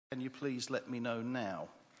Can you please let me know now?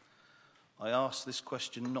 I ask this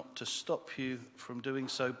question not to stop you from doing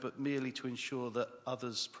so, but merely to ensure that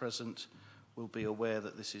others present will be aware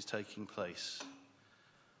that this is taking place.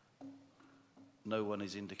 No one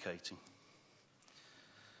is indicating.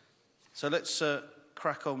 So let's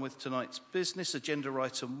crack on with tonight's business. Agenda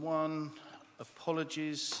item 1,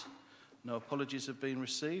 apologies. No apologies have been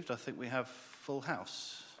received. I think we have full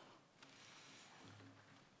house.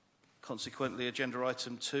 Consequently, agenda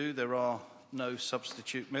item 2, there are no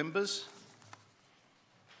substitute members.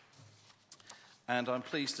 And I'm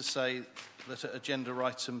pleased to say that at agenda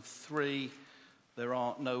item 3, there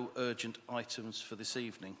are no urgent items for this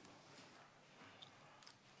evening.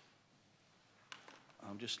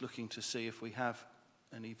 I'm just looking to see if we have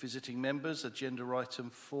any visiting members. Agenda item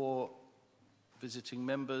 4, visiting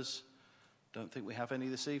members. Don't think we have any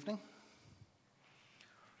this evening.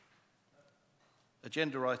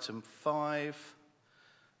 Agenda item 5,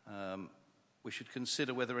 we should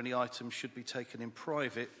consider whether any items should be taken in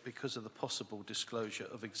private because of the possible disclosure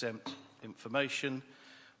of exempt information.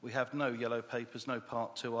 We have no yellow papers, no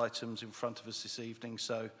part 2 items in front of us this evening,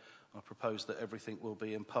 so I propose that everything will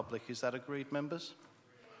be in public. Is that agreed, members?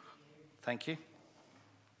 Thank you.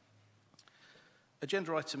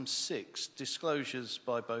 Agenda item 6, disclosures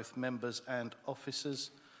by both members and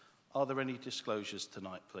officers. Are there any disclosures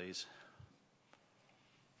tonight, please?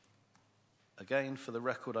 Again, for the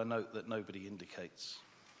record, I note that nobody indicates.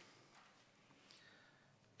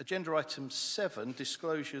 Agenda item 7,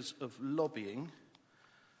 disclosures of lobbying.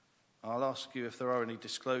 I'll ask you if there are any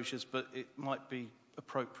disclosures, but it might be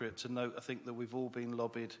appropriate to note, I think, that we've all been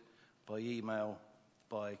lobbied by email,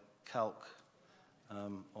 by calc,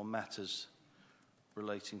 on matters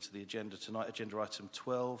relating to the agenda tonight, agenda item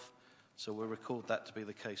 12. So we'll record that to be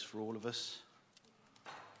the case for all of us.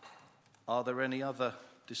 Are there any other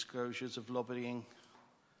disclosures of lobbying?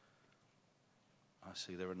 I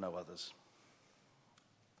see there are no others.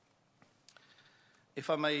 If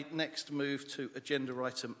I may next move to agenda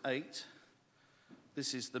item 8.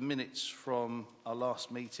 This is the minutes from our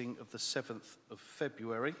last meeting of the 7th of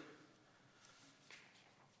February.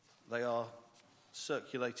 They are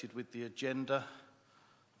circulated with the agenda.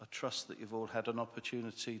 I trust that you've all had an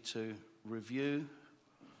opportunity to review.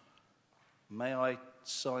 May I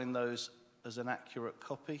sign those as an accurate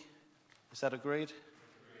copy? Is that agreed? Agreed.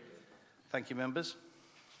 Thank you, members.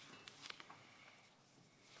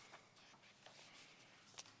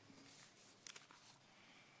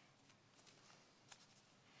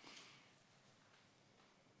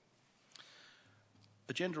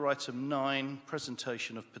 Agenda item 9,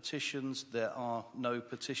 presentation of petitions. There are no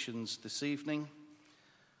petitions this evening.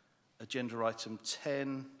 Agenda item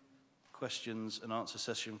 10, questions and answer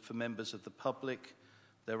session for members of the public.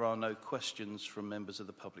 There are no questions from members of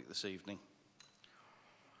the public this evening.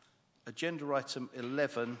 Agenda item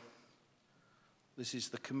 11, this is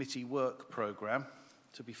the committee work programme,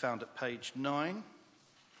 to be found at page 9.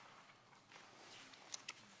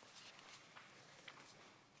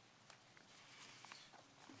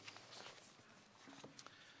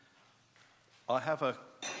 I have a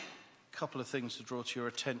couple of things to draw to your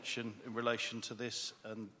attention in relation to this,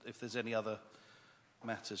 and if there's any other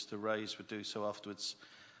matters to raise, we'll do so afterwards.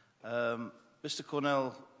 Mr.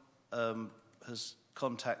 Cornell has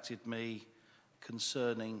contacted me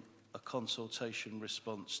concerning a consultation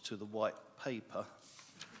response to the white paper.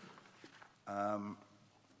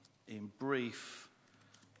 In brief,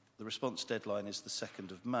 the response deadline is the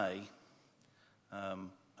 2nd of May,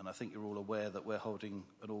 and I think you're all aware that we're holding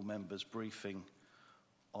an all-members briefing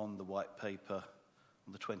on the white paper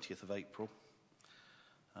on the 20th of April.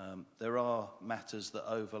 There are matters that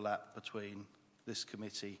overlap between this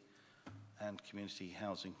committee and Community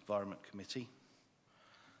Housing Environment Committee.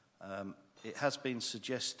 It has been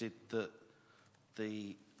suggested that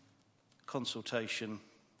the consultation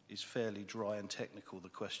is fairly dry and technical, the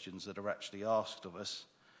questions that are actually asked of us,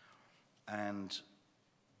 and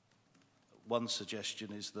one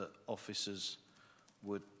suggestion is that officers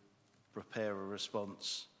would prepare a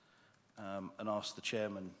response and ask the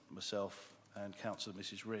chairman, myself, and Councillor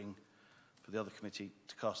Mrs. Ring for the other committee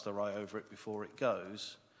to cast their eye over it before it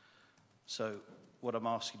goes. So what I'm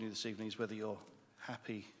asking you this evening is whether you're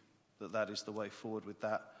happy that that is the way forward with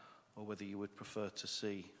that, or whether you would prefer to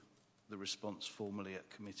see the response formally at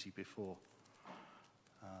committee before.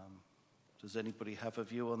 Does anybody have a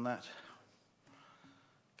view on that?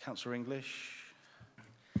 Councillor English?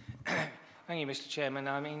 Thank you, Mr. Chairman.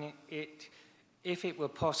 I mean, if it were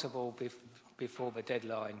possible before the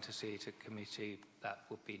deadline to see it at committee, that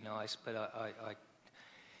would be nice. But I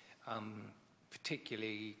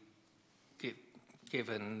particularly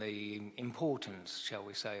given the importance, shall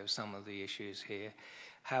we say, of some of the issues here.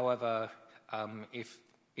 However, if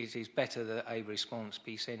it is better that a response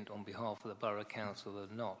be sent on behalf of the Borough Council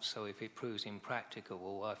than not, so if it proves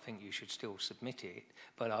impracticable, I think you should still submit it,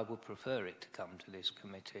 but I would prefer it to come to this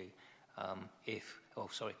committee,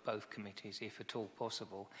 both committees, if at all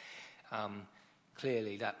possible.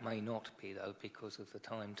 Clearly that may not be, though, because of the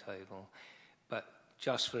timetable, but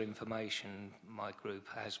just for information, my group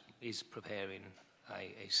is preparing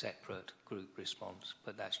a separate group response,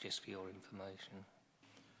 but that's just for your information.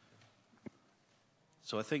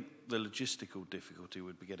 So I think the logistical difficulty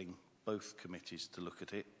would be getting both committees to look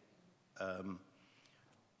at it.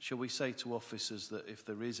 Shall we say to officers that if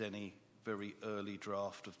there is any very early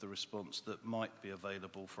draft of the response that might be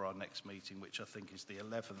available for our next meeting, which I think is the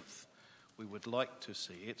 11th, we would like to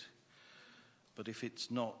see it, but if it's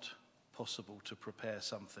not possible to prepare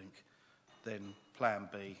something, then plan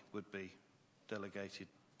B would be delegated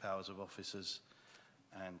powers of officers,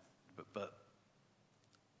 but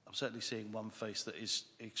I'm certainly seeing one face that is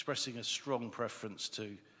expressing a strong preference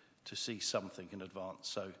to see something in advance.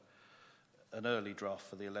 So an early draft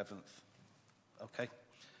for the 11th. Okay.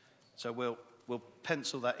 So we'll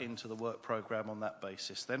pencil that into the work programme on that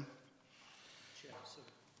basis then.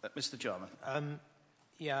 Mr. Jarman.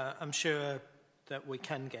 Yeah, I'm sure that we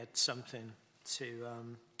can get something to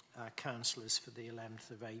our councillors for the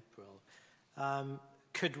 11th of April.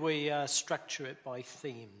 Could we structure it by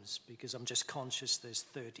themes? Because I'm just conscious there's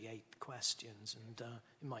 38 questions, and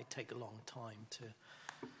it might take a long time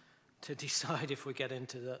to decide if we get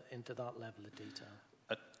into that level of detail.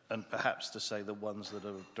 And perhaps to say the ones that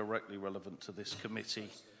are directly relevant to this committee.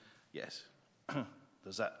 Yes.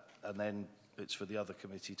 There's that, and then it's for the other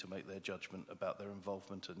committee to make their judgment about their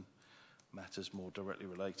involvement and matters more directly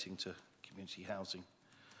relating to community housing.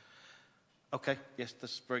 Okay, yes,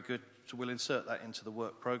 that's very good. So we'll insert that into the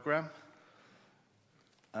work programme.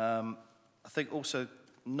 I think also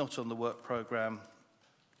not on the work programme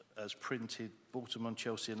as printed, Baltimore,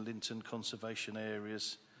 Chelsea and Linton conservation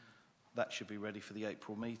areas. That should be ready for the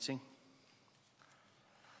April meeting.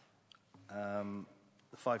 The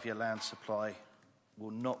 5-year land supply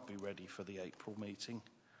will not be ready for the April meeting.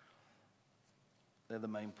 They're the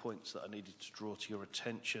main points that I needed to draw to your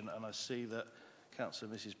attention, and I see that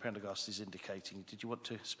Councillor Mrs Prendergast is indicating. Did you want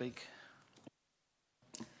to speak?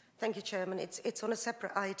 Thank you, Chairman. It's on a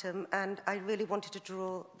separate item, and I really wanted to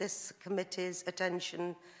draw this committee's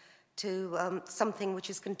attention to something which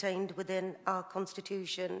is contained within our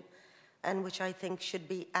constitution and which I think should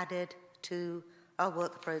be added to our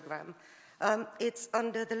work programme. It's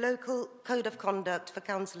under the local code of conduct for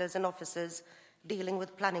councillors and officers dealing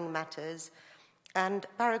with planning matters, and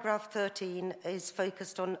paragraph 13 is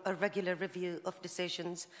focused on a regular review of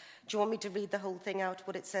decisions. Do you want me to read the whole thing out,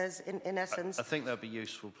 what it says in essence? I think that would be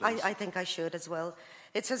useful, please. I think I should as well.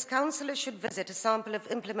 It says councillors should visit a sample of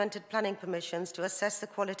implemented planning permissions to assess the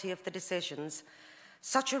quality of the decisions.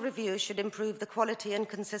 Such a review should improve the quality and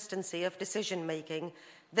consistency of decision-making,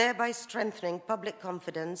 thereby strengthening public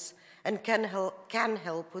confidence, and can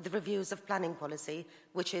help with the reviews of planning policy,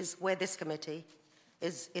 which is where this committee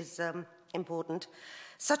is important.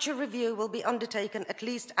 Such a review will be undertaken at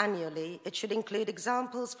least annually. It should include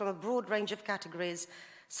examples from a broad range of categories,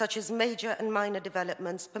 such as major and minor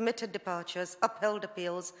developments, permitted departures, upheld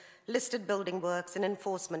appeals, listed building works, and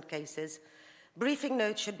enforcement cases. Briefing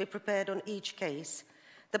notes should be prepared on each case.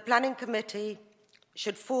 The Planning Committee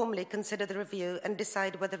should formally consider the review and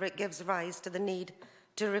decide whether it gives rise to the need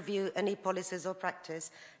to review any policies or practice.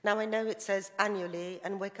 Now, I know it says annually,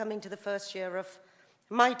 and we're coming to the first year of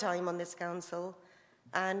my time on this council,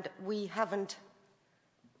 and we haven't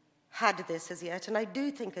had this as yet, and I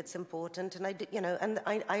do think it's important, and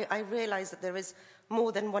I realise that there is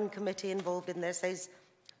more than one committee involved in this. There's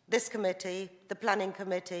this committee, the Planning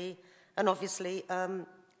Committee, and obviously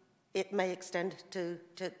it may extend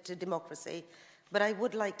to democracy. But I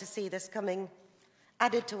would like to see this coming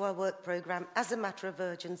added to our work programme as a matter of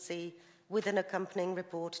urgency with an accompanying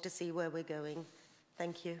report to see where we're going.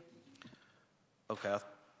 Thank you. Okay, I'm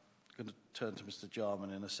going to turn to Mr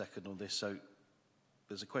Jarman in a second on this. So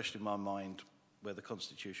there's a question in my mind where the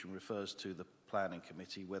Constitution refers to the Planning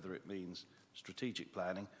Committee, whether it means strategic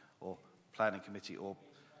planning or Planning Committee, or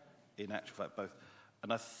in actual fact both.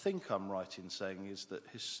 And I think I'm right in saying is that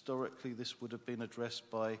historically this would have been addressed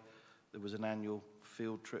by, there was an annual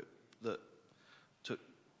field trip that took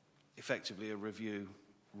effectively a review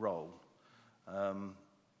role.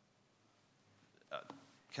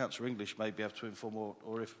 Councillor English may be able to inform,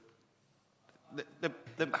 or if...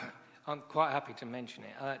 I'm quite happy to mention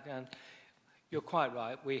it. You're quite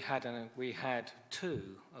right. We had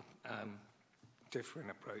two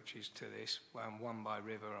different approaches to this, one by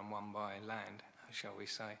river and one by land, shall we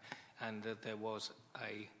say, and that there was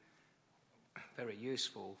a very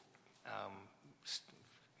useful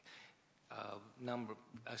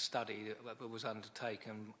study that was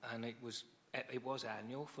undertaken, and it was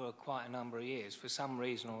annual for quite a number of years. For some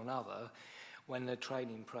reason or another, when the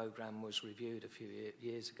training programme was reviewed a few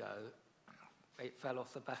years ago, it fell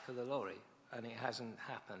off the back of the lorry, and it hasn't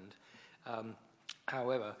happened.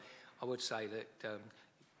 However, I would say that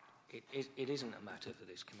it isn't a matter for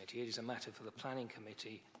this committee. It is a matter for the Planning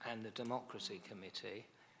Committee and the Democracy Committee,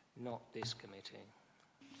 not this committee.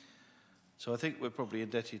 So I think we're probably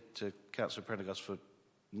indebted to Councillor Prendergast for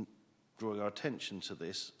drawing our attention to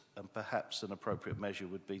this, and perhaps an appropriate measure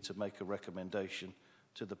would be to make a recommendation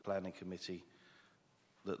to the Planning Committee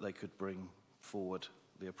that they could bring forward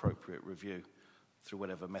the appropriate review through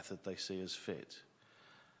whatever method they see as fit.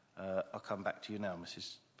 I'll come back to you now,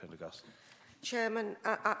 Mrs. Prendergast. Chairman,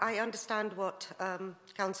 I understand what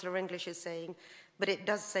Councillor English is saying, but it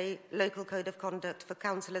does say local code of conduct for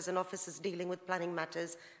councillors and officers dealing with planning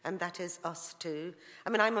matters, and that is us too.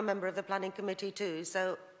 I mean, I'm a member of the Planning Committee too,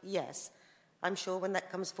 so yes, I'm sure when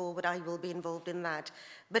that comes forward, I will be involved in that.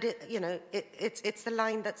 But, it's the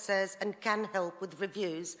line that says, and can help with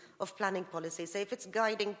reviews of planning policy. So if it's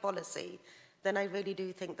guiding policy, then I really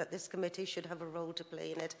do think that this committee should have a role to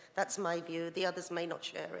play in it. That's my view. The others may not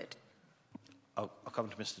share it. I'll come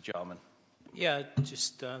to Mr. Jarman. Yeah,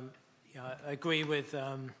 I agree with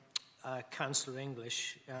Councillor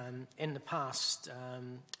English. In the past,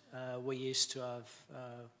 we used to have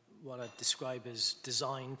what I'd describe as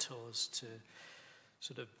design tours to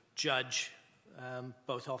sort of judge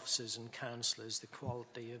both officers and councillors the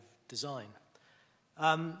quality of design.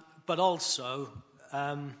 But also,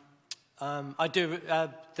 the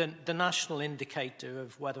national indicator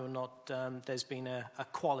of whether or not there's been a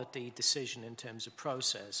quality decision in terms of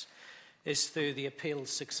process is through the appeal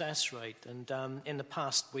success rate. And in the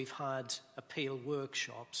past, we've had appeal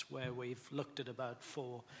workshops where we've looked at about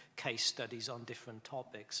 4 case studies on different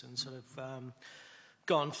topics and sort of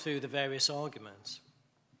gone through the various arguments.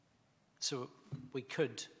 So we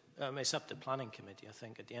could, it's up to the Planning Committee, I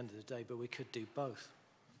think, at the end of the day, but we could do both.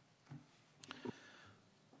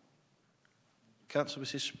 Councillor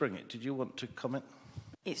Mrs. Springett, did you want to comment?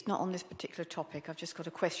 It's not on this particular topic. I've just got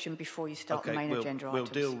a question before you start the main agenda items. We'll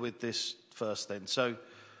deal with this first then. So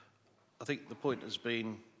I think the point has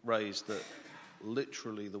been raised that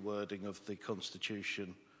literally the wording of the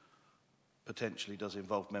Constitution potentially does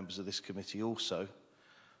involve members of this committee also.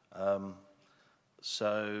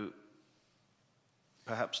 So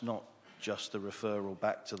perhaps not just a referral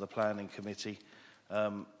back to the Planning Committee.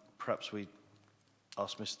 Perhaps we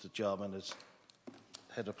ask Mr. Jarman as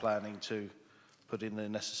Head of Planning to put in the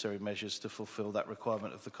necessary measures to fulfil that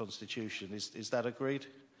requirement of the Constitution. Is that agreed?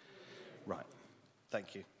 Right.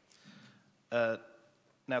 Thank you.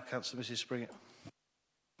 Now, Councillor Mrs. Springett.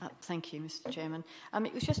 Thank you, Mr. Chairman.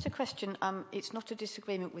 It was just a question. It's not a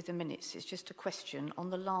disagreement with the minutes. It's just a question. On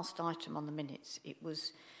the last item on the minutes, it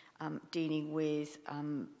was dealing with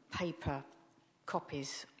paper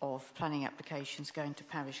copies of planning applications going to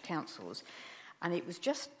parish councils. And it was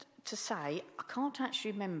just to say, I can't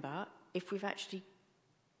actually remember if we've actually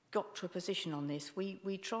got to a position on this.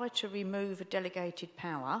 We tried to remove a delegated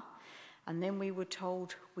power, and then we were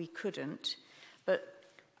told we couldn't. But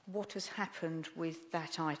what has happened with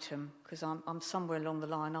that item? Because I'm somewhere along the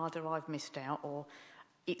line, either I've missed out or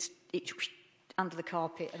it's under the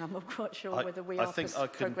carpet, and I'm not quite sure whether we are progressing with it. I think I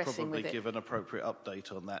can probably give an appropriate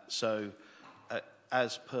update on that. So,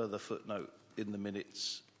 as per the footnote in the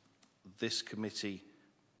minutes, this committee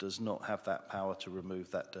does not have that power to remove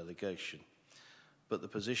that delegation. But the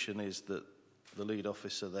position is that the lead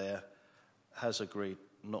officer there has agreed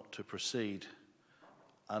not to proceed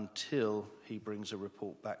until he brings a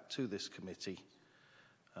report back to this committee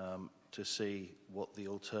to see what the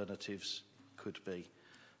alternatives could be.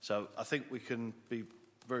 So I think we can be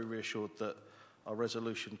very reassured that our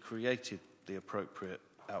resolution created the appropriate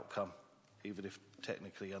outcome, even if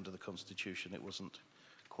technically under the Constitution it wasn't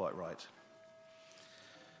quite right.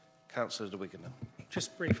 Councillor de Wigan.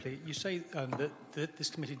 Just briefly, you say that this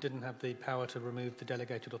committee didn't have the power to remove the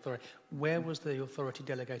delegated authority. Where was the authority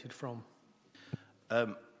delegated from?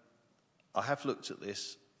 I have looked at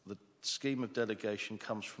this. The scheme of delegation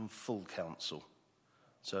comes from full council,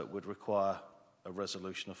 so it would require a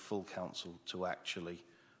resolution of full council to actually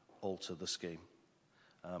alter the scheme.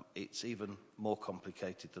 It's even more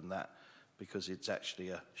complicated than that because it's actually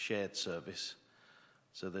a shared service,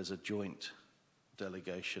 so there's a joint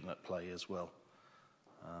delegation at play as well.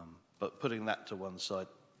 But putting that to one side,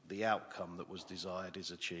 the outcome that was desired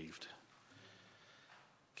is achieved.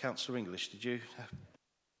 Councillor English, did you?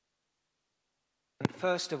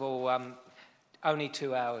 First of all, only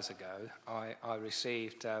 2 hours ago, I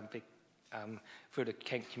received through the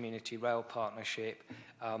Kent Community Rail Partnership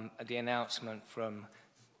the announcement from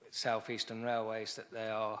South Eastern Railways that they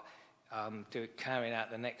are carrying out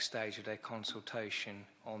the next stage of their consultation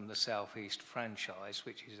on the South East franchise,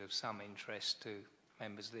 which is of some interest to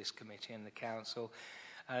members of this committee and the council.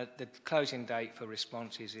 The closing date for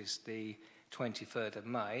responses is the 23rd of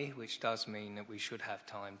May, which does mean that we should have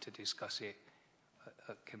time to discuss it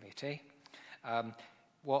at committee.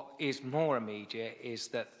 What is more immediate is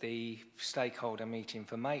that the stakeholder meeting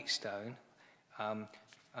for Maidstone, and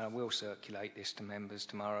I will circulate this to members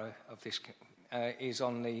tomorrow, of this is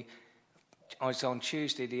on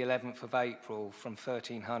Tuesday the 11th of April from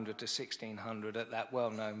 1300 to 1600 at that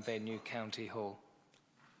well-known venue, County Hall.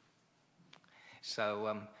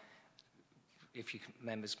 So if you can,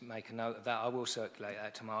 members make a note of that, I will circulate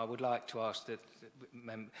that tomorrow. I would like to ask that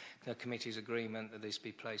the committee's agreement that this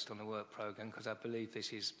be placed on the work programme, because I believe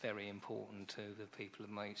this is very important to the people of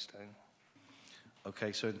Maidstone.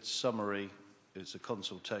 Okay, so in summary, it's a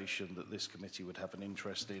consultation that this committee would have an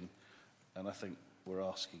interest in, and I think we're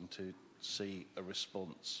asking to see a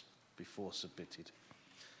response before submitted.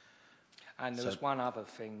 And there was one other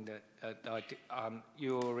thing that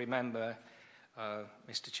you'll remember,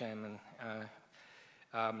 Mr. Chairman,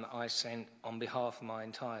 I sent on behalf of my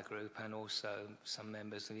entire group and also some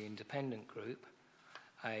members of the independent group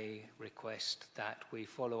a request that we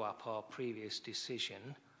follow up our previous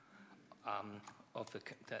decision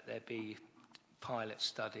that there be pilot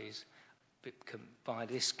studies by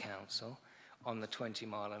this council on the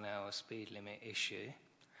 20-mile-an-hour speed limit issue.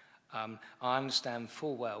 I understand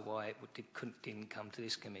full well why it didn't come to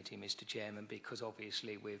this committee, Mr. Chairman, because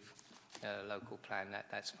obviously with local plan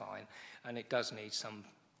that's fine, and it does need some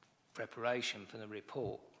preparation for the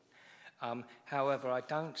report. However, I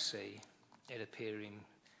don't see it appearing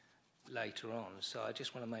later on, so I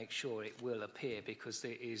just want to make sure it will appear, because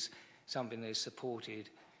it is something that is supported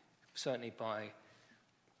certainly by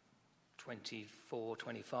 24,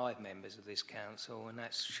 25 members of this council, and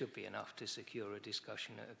that should be enough to secure a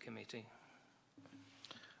discussion at a committee.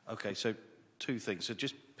 Okay, so two things. So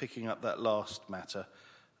just picking up that last matter,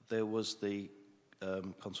 there was the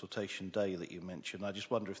consultation day that you mentioned. I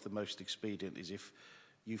just wonder if the most expedient is if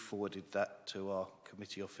you forwarded that to our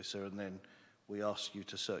committee officer and then we ask you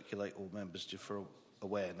to circulate all members just for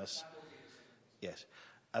awareness. Yes.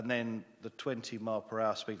 And then the 20 mile per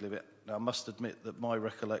hour speed limit. Now, I must admit that my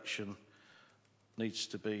recollection needs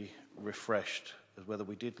to be refreshed as whether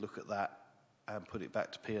we did look at that and put it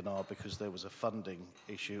back to P&R because there was a funding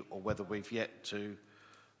issue, or whether we've yet to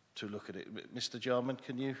look at it. Mr. Jarman,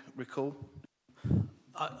 can you recall?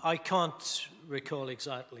 I can't recall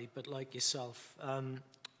exactly, but like yourself,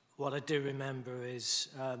 what I do remember is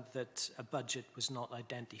that a budget was not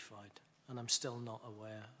identified, and I'm still not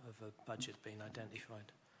aware of a budget being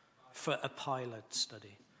identified for a pilot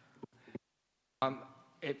study.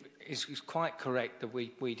 It's quite correct that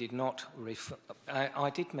we did not refer.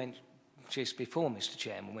 I did mention just before, Mr.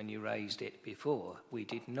 Chairman, when you raised it before, we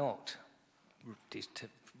did not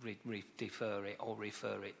defer it or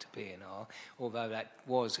refer it to P&R, although that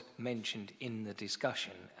was mentioned in the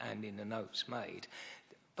discussion and in the notes made.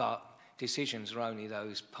 But decisions are only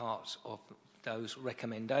those parts of those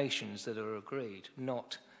recommendations that are agreed,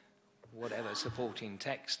 not whatever supporting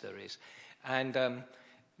text there is. And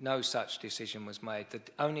no such decision was made. The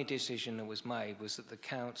only decision that was made was that the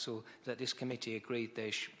council, that this committee agreed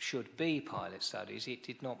there should be pilot studies. It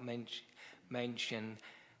did not mention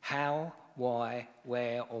how, why,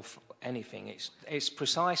 where, or anything. It's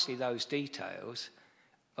precisely those details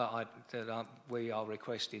that we are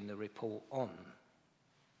requesting the report on.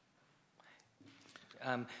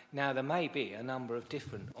 Now, there may be a number of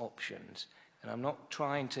different options, and I'm not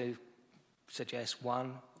trying to suggest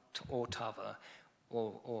one or t'other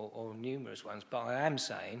or numerous ones, but I am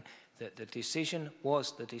saying that the decision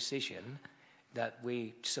was the decision that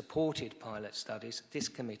we supported pilot studies. This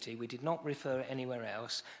committee, we did not refer it anywhere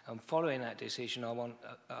else, and following that decision, I want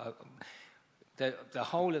the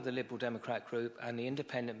whole of the Liberal Democrat group and the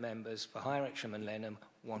independent members for Higher Wrexham and Lenham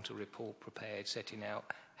want a report prepared setting out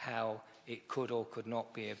how it could or could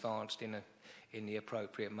not be advanced in the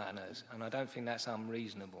appropriate manners, and I don't think that's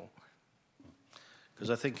unreasonable. Because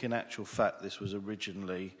I think in actual fact this was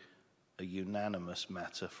originally a unanimous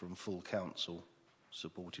matter from full council,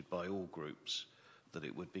 supported by all groups, that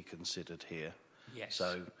it would be considered here. Yes.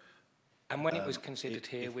 So, and when it was considered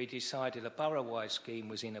here, we decided a borough-wide scheme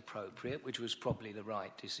was inappropriate, which was probably the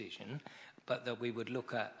right decision, but that we would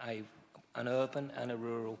look at an urban and a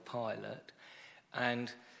rural pilot.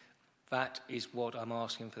 And That is what I'm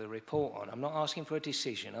asking for the report on. I'm not asking for a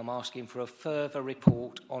decision. I'm asking for a further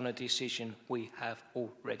report on a decision we have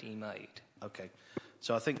already made. Okay.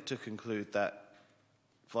 So I think to conclude that,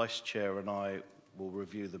 Vice Chair and I will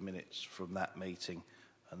review the minutes from that meeting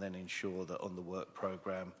and then ensure that on the work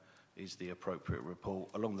programme is the appropriate report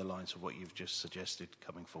along the lines of what you've just suggested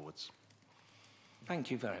coming forwards.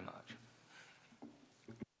 Thank you very much.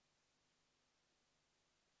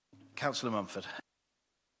 Councillor Mumford.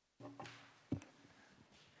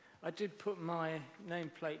 I did put my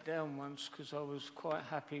nameplate down once because I was quite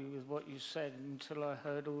happy with what you said until I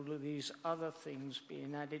heard all of these other things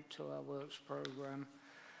being added to our works programme.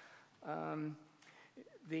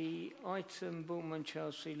 The item Bournemouth,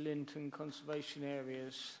 Chelsea, Linton conservation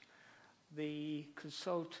areas, the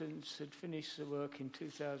consultants had finished the work in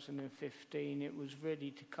 2015. It was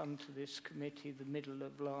ready to come to this committee the middle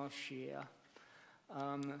of last year.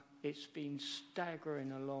 It's been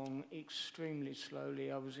staggering along extremely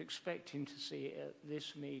slowly. I was expecting to see it at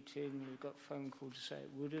this meeting. We got a phone call to say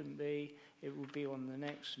it wouldn't be. It would be on the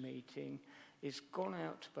next meeting. It's gone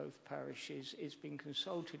out to both parishes. It's been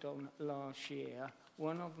consulted on last year.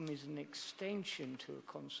 One of them is an extension to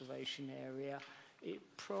a conservation area. It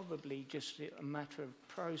probably just a matter of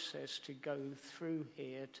process to go through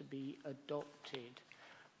here to be adopted.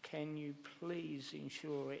 Can you please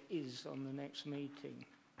ensure it is on the next meeting?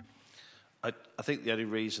 I think the only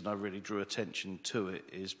reason I really drew attention to it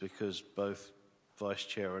is because both Vice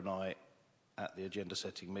Chair and I at the agenda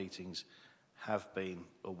setting meetings have been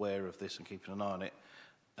aware of this and keeping an eye on it,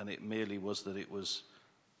 and it merely was that it was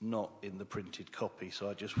not in the printed copy, so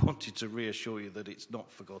I just wanted to reassure you that it's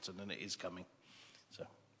not forgotten and it is coming. So,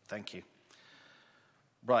 thank you.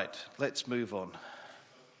 Right, let's move on.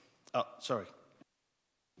 Oh, sorry.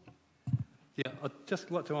 Yeah, I'd just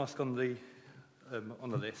like to ask on the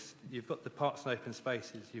list, you've got the parks and open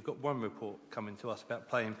spaces. You've got one report coming to us about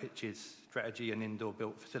playing pitches, strategy and indoor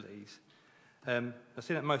built facilities. I've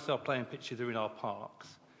seen that most of our playing pitches are in our parks.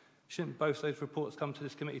 Shouldn't both those reports come to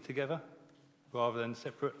this committee together rather than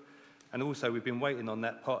separate? And also, we've been waiting on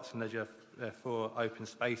that parks and leisure for open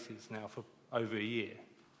spaces now for over a year.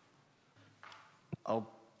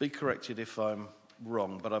 I'll be corrected if I'm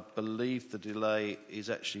wrong, but I believe the delay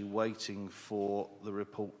is actually waiting for the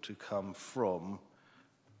report to come from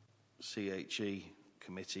CHE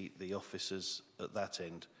committee, the officers at that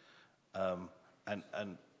end,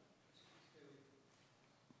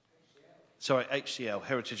 sorry, HCL,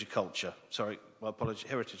 Heritage and Culture. Sorry, my apologies,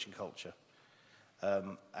 Heritage and Culture.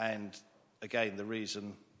 And again, the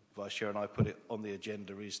reason Vice Chair and I put it on the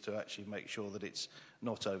agenda is to actually make sure that it's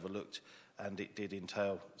not overlooked, and it did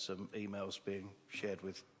entail some emails being shared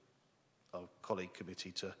with our colleague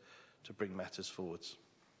committee to bring matters forwards.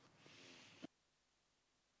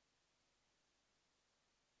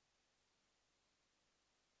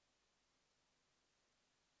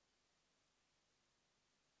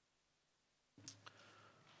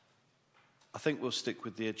 I think we'll stick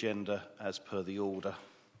with the agenda as per the order,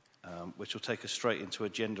 which will take us straight into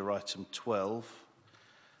agenda item 12.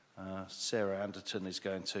 Sarah Anderton is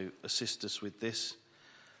going to assist us with this.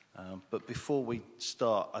 But before we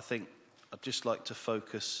start, I think I'd just like to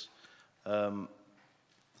focus our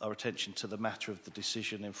attention to the matter of the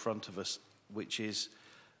decision in front of us, which is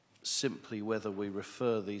simply whether we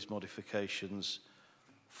refer these modifications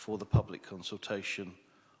for the public consultation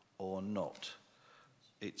or not.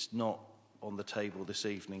 It's not on the table this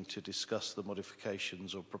evening to discuss the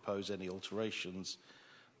modifications or propose any alterations.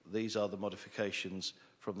 These are the modifications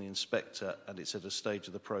from the inspector, and it's at a stage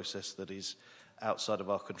of the process that is outside of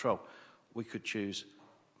our control. We could choose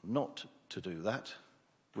not to do that,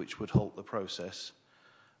 which would halt the process,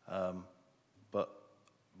 but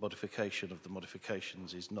modification of the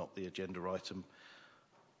modifications is not the agenda item.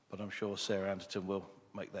 But I'm sure Sarah Anderton will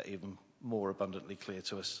make that even more abundantly clear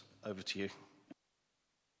to us. Over to you.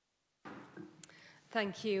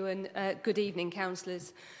 Thank you, and good evening,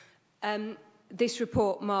 councillors. This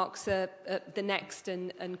report marks the next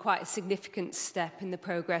and quite a significant step in the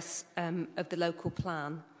progress of the local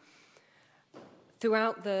plan.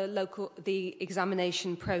 Throughout the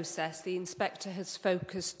examination process, the inspector has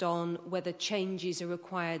focused on whether changes are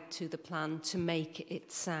required to the plan to make it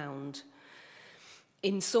sound.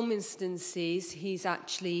 In some instances, he's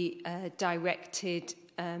actually directed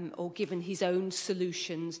or given his own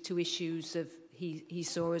solutions to issues of he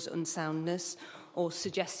saw as unsoundness, or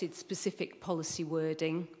suggested specific policy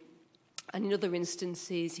wording. And in other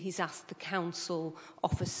instances, he's asked the council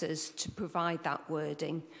officers to provide that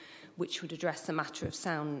wording, which would address the matter of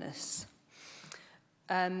soundness.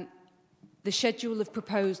 The schedule of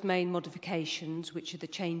proposed main modifications, which are the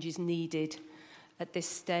changes needed at this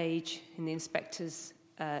stage, in the inspector's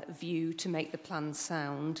view, to make the plan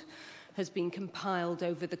sound, has been compiled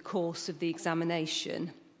over the course of the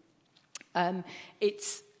examination.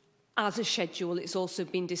 It's as a schedule, it's also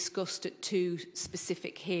been discussed at 2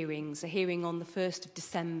 specific hearings. A hearing on the 1st of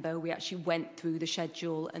December, we actually went through the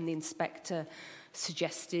schedule and the inspector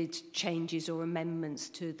suggested changes or amendments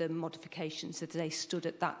to the modifications that they stood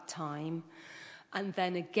at that time. And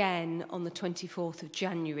then again on the 24th of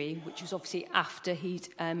January, which was obviously after he'd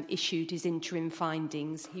issued his interim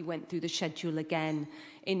findings, he went through the schedule again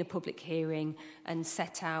in a public hearing and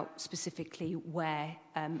set out specifically where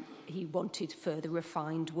he wanted further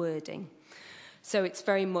refined wording. So it's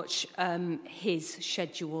very much his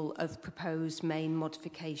schedule of proposed main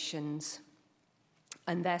modifications.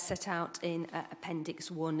 And they're set out in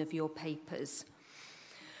Appendix 1 of your papers.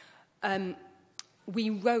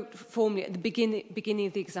 We wrote formally, at the beginning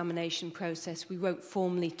of the examination process, we wrote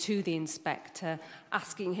formally to the inspector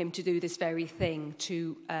asking him to do this very thing,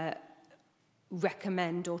 to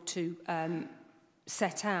recommend or to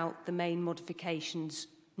set out the main modifications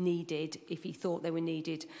needed, if he thought they were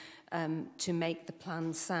needed, to make the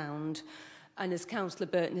plan sound. And as Councillor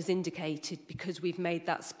Burton has indicated, because we've made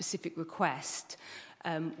that specific request,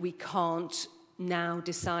 we can't now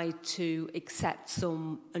decide to accept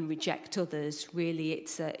some and reject others. Really,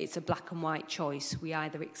 it's a black and white choice. We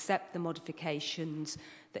either accept the modifications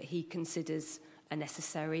that he considers are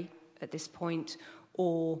necessary at this point,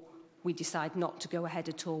 or we decide not to go ahead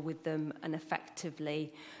at all with them, and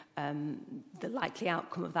effectively the likely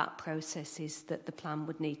outcome of that process is that the plan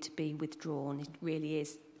would need to be withdrawn. It really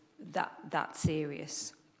is that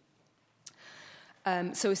serious.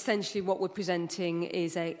 So essentially what we're presenting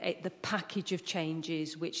is the package of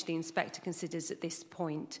changes which the inspector considers at this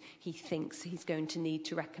point he thinks he's going to need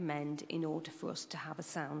to recommend in order for us to have a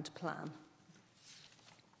sound plan.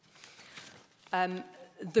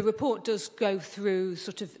 The report does go through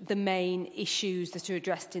sort of the main issues that are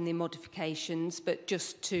addressed in the modifications, but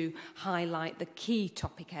just to highlight the key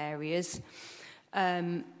topic areas,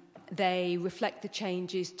 they reflect the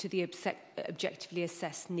changes to the objectively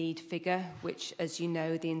assessed need figure, which, as you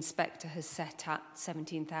know, the inspector has set at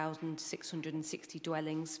 17,660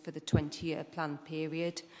 dwellings for the 20-year plan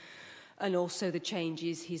period, and also the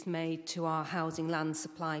changes he's made to our housing land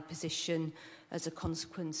supply position as a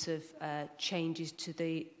consequence of changes to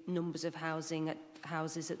the numbers of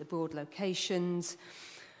houses at the broad locations,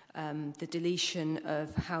 the deletion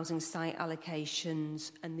of housing site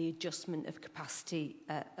allocations, and the adjustment of capacity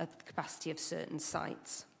of certain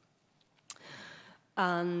sites.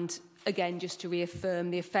 And again, just to reaffirm,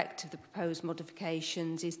 the effect of the proposed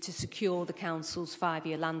modifications is to secure the Council's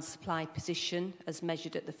 5-year land supply position as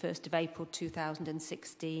measured at the 1st of April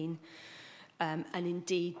 2016, and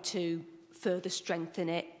indeed to further strengthen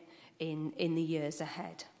it in the years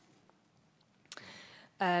ahead.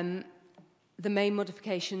 The main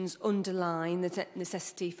modifications underline the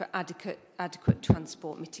necessity for adequate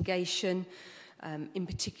transport mitigation, in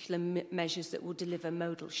particular measures that will deliver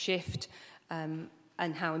modal shift, and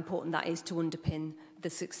how important that is to underpin the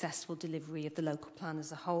successful delivery of the local plan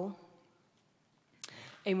as a whole.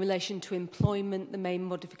 In relation to employment, the main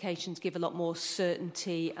modifications give a lot more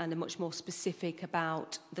certainty and are much more specific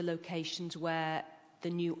about the locations where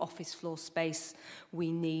the new office floor space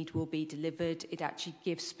we need will be delivered. It actually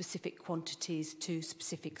gives specific quantities to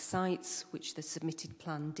specific sites, which the submitted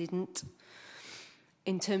plan didn't.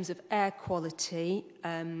 In terms of air quality,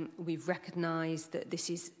 we've recognised that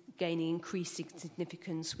this is gaining increasing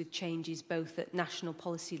significance with changes both at national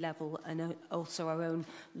policy level and also our own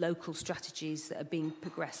local strategies that are being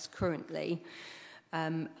progressed currently.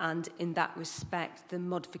 And in that respect, the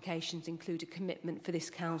modifications include a commitment for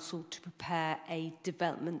this council to prepare a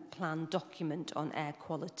development plan document on air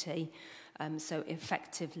quality. So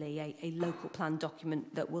effectively a local plan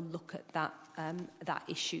document that will look at that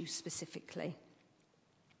issue specifically.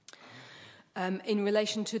 In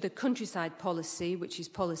relation to the countryside policy, which is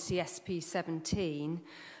policy SP17,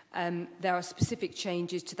 there are specific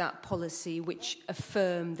changes to that policy which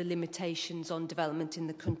affirm the limitations on development in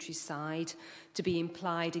the countryside to be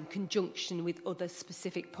implied in conjunction with other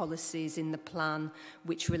specific policies in the plan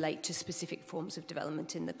which relate to specific forms of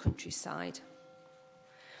development in the countryside.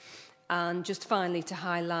 And just finally to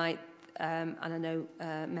highlight, and I know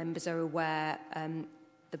members are aware,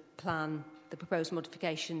 the proposed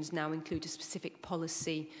modifications now include a specific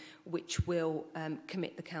policy which will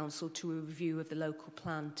commit the council to a review of the local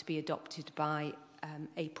plan to be adopted by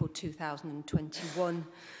April 2021.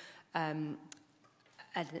 And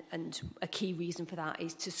a key reason for that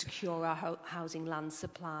is to secure our housing land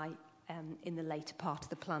supply in the later part of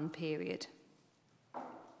the plan period.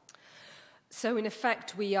 So in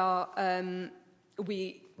effect, we are,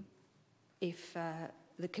 if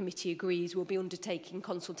the committee agrees, we'll be undertaking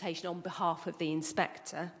consultation on behalf of the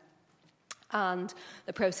inspector. And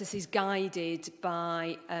the process is guided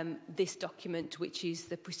by this document, which is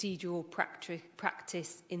the procedural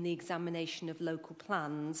practice in the examination of local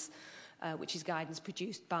plans, which is guidance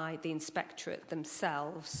produced by the inspectorate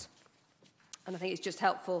themselves. And I think it's just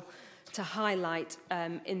helpful to highlight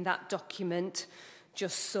in that document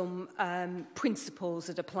just some principles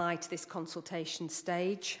that apply to this consultation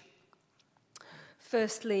stage.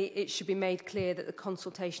 Firstly, it should be made clear that the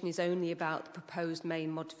consultation is only about the proposed main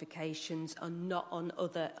modifications and not on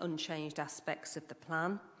other unchanged aspects of the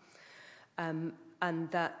plan, and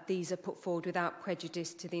that these are put forward without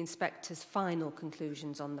prejudice to the inspector's final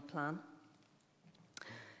conclusions on the plan.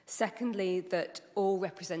 Secondly, that all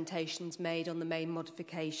representations made on the main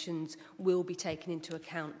modifications will be taken into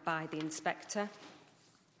account by the inspector.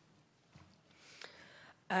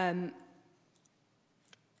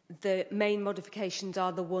 The main modifications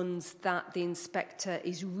are the ones that the inspector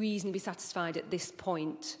is reasonably satisfied at this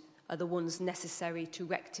point are the ones necessary to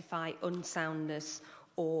rectify unsoundness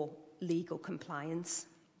or legal compliance.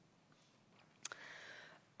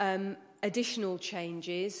 Additional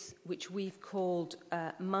changes, which we've called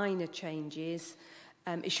minor changes,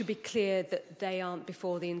 it should be clear that they aren't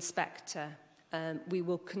before the inspector. We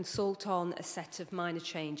will consult on a set of minor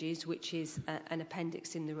changes, which is an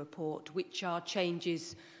appendix in the report, which are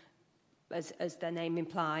changes, as their name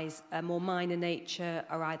implies, a more minor nature,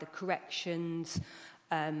 are either corrections,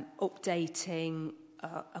 updating,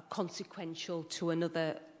 are consequential to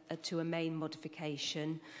another, to a main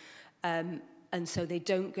modification. And so they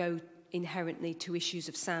don't go inherently to issues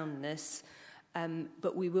of soundness,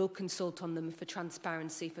 but we will consult on them for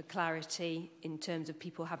transparency, for clarity, in terms of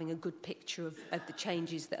people having a good picture of the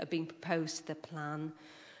changes that are being proposed to the plan.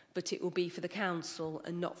 But it will be for the council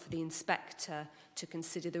and not for the inspector to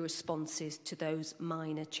consider the responses to those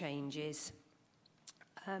minor changes.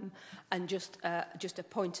 And just a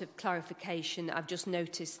point of clarification, I've just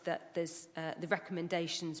noticed that there's the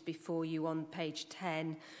recommendations before you on page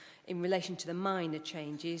 10 in relation to the minor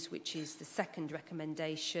changes, which is the second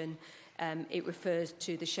recommendation. It refers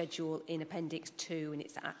to the schedule in Appendix 2 and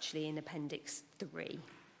it's actually in Appendix 3.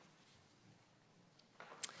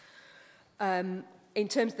 In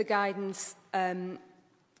terms of the guidance,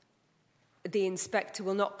 the inspector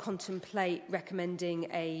will not contemplate recommending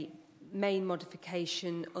a main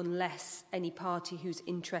modification unless any party whose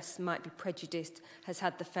interests might be prejudiced has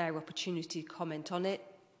had the fair opportunity to comment on it,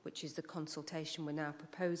 which is the consultation we're now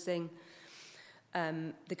proposing.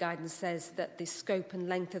 The guidance says that the scope and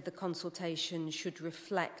length of the consultation should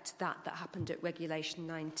reflect that happened at Regulation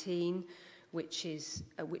 19, which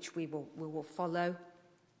we will follow.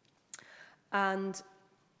 And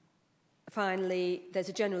finally, there's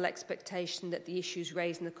a general expectation that the issues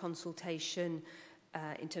raised in the consultation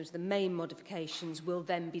in terms of the main modifications will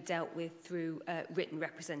then be dealt with through written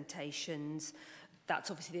representations.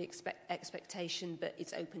 That's obviously the expectation, but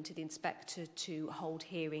it's open to the inspector to hold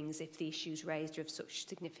hearings if the issues raised are of such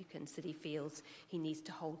significance that he feels he needs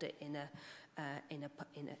to hold it in a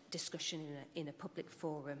discussion in a public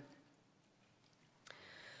forum.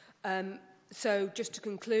 So just to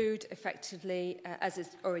conclude, effectively, as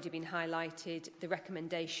has already been highlighted, the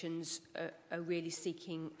recommendations are really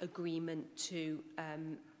seeking agreement to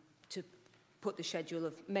put the schedule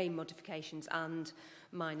of main modifications and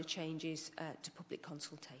minor changes to public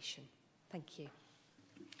consultation. Thank you.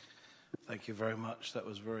 Thank you very much. That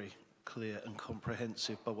was very clear and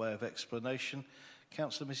comprehensive by way of explanation.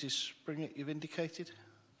 Councillor Mrs. Springett, you've indicated?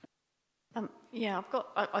 Yeah,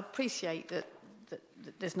 I appreciate that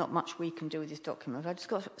there's not much we can do with this document. I've just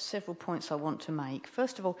got several points I want to make.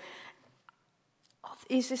 First of all,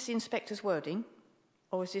 is this the inspector's wording,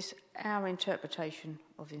 or is this our interpretation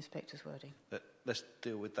of the inspector's wording? Let's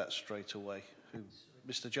deal with that straight away.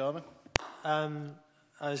 Mr. Jarman?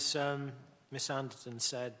 As Miss Anderton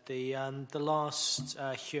said, the last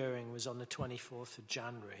hearing was on the 24th of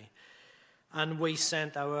January. And we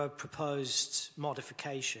sent our proposed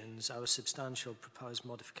modifications, our substantial proposed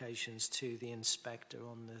modifications, to the inspector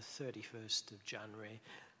on the 31st of January.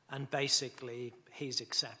 And basically, he's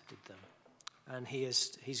accepted them. And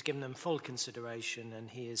he's given them full consideration, and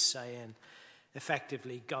he is saying,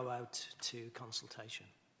 effectively, go out to consultation.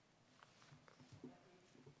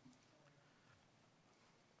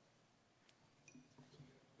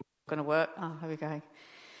 Going to work? Oh, here we go.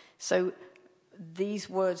 So these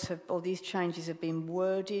these changes have been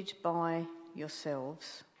worded by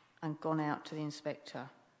yourselves and gone out to the inspector.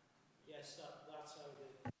 Yes, that's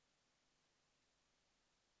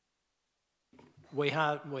how we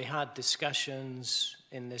had discussions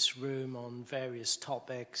in this room on various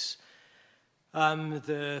topics.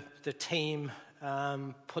 The team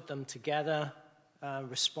put them together,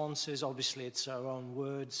 responses. Obviously, it's our own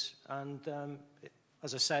words, and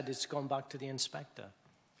as I said, it's gone back to the inspector.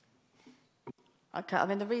 Okay, I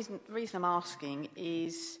mean, the reason I'm asking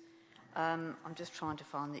is, I'm just trying to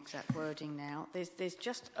find the exact wording now. There's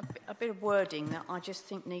just a bit of wording that I just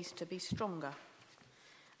think needs to be stronger.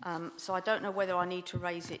 So I don't know whether I need to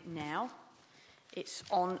raise it now. It's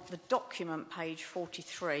on the document, page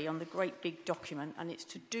 43, on the great big document, and it's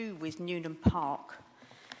to do with Newnham Park.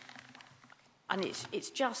 And it's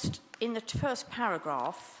just, in the first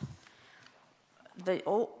paragraph,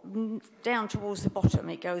 down towards the bottom,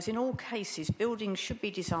 it goes, in all cases, buildings should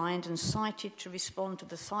be designed and sited to respond to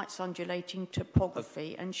the site's undulating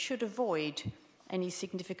topography and should avoid any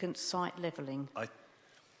significant site levelling. I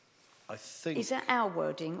think... Is that our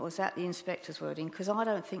wording or is that the inspector's wording? Because I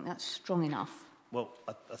don't think that's strong enough. Well,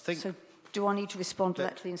 I think... So do I need to respond to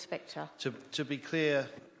that to the inspector? To be clear,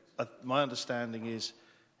 my understanding is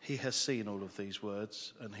he has seen all of these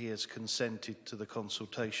words and he has consented to the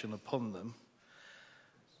consultation upon them.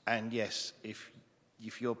 And yes, if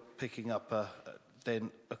you're picking up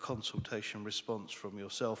then a consultation response from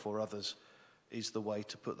yourself or others is the way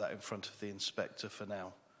to put that in front of the inspector for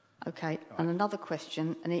now. Okay, right. And another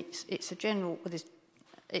question, and it's a general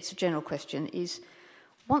question, is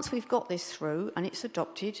once we've got this through and it's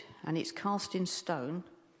adopted and it's cast in stone,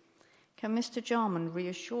 can Mr. Jarman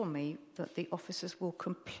reassure me that the officers will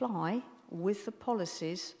comply with the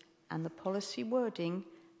policies and the policy wording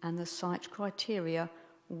and the site criteria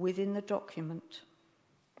within the document?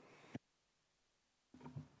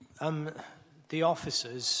 The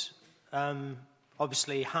officers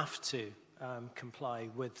obviously have to comply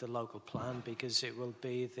with the local plan because it will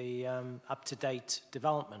be the up-to-date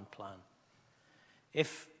development plan.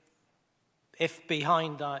 If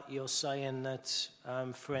behind that you're saying that,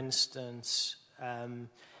 for instance,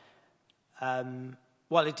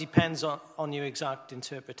 well, it depends on your exact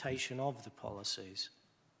interpretation of the policies.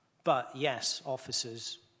 But yes,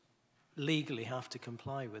 officers legally have to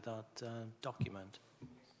comply with that document.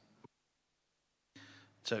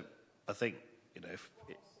 So I think,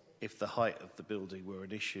 if the height of the building were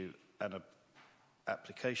an issue and an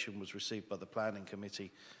application was received by the planning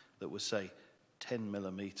committee that was, say, 10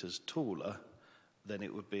 millimetres taller, then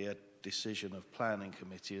it would be a decision of planning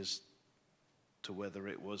committee as to whether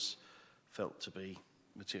it was felt to be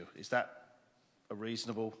material. Is that a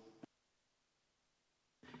reasonable?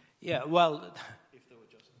 Yeah, well, if there were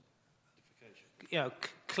justification.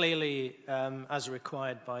 Clearly, as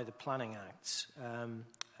required by the Planning Acts,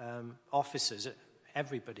 officers,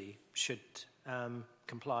 everybody should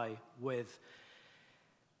comply with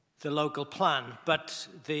the local plan. But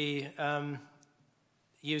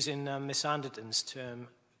using Miss Anderton's term,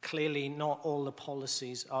 clearly not all the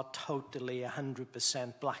policies are totally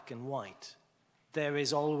 100% black and white. There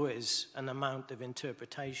is always an amount of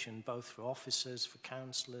interpretation, both for officers, for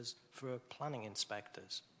councillors, for planning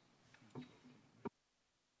inspectors.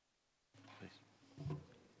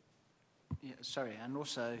 Yeah, sorry, and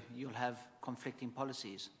also you'll have conflicting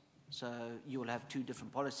policies. So you'll have two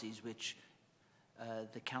different policies which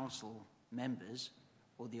the council members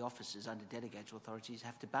or the officers under delegated authorities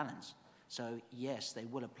have to balance. So yes, they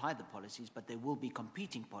will apply the policies, but there will be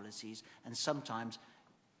competing policies, and sometimes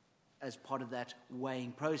as part of that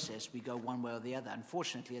weighing process, we go one way or the other.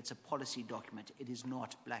 Unfortunately, it's a policy document. It is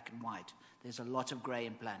not black and white. There's a lot of grey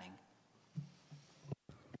in planning.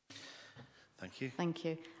 Thank you. Thank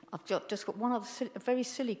you. I've just got one other a very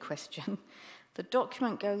silly question. The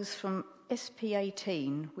document goes from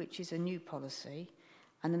SP18, which is a new policy,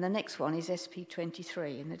 and then the next one is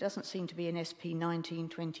SP23, and there doesn't seem to be an SP19,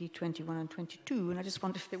 20, 21 and 22, and I just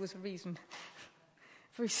wondered if there was a reason.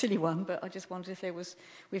 Very silly one, but I just wondered if there was...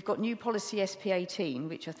 We've got new policy SP18,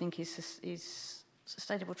 which I think is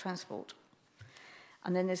sustainable transport.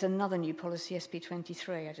 And then there's another new policy,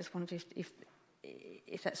 SP23. I just wondered if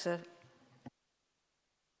that's a...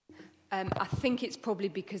 I think it's probably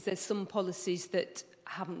because there's some policies that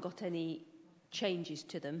haven't got any changes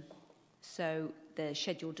to them. So the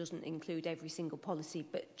schedule doesn't include every single policy,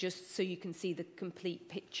 but just so you can see the complete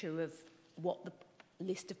picture of what the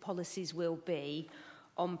list of policies will be,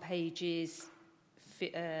 on pages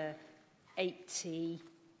 80,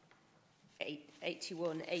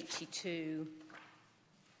 81, 82,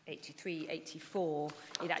 83, 84,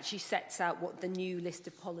 it actually sets out what the new list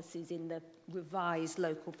of policies in the revised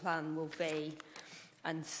local plan will be.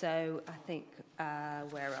 And so I think,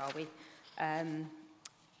 where are we?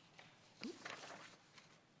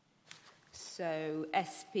 So So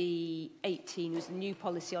SP 18 was a new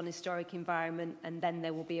policy on historic environment, and then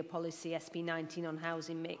there will be a policy, SP 19 on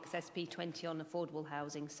housing mix, SP 20 on affordable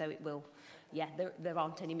housing. So it will, yeah, there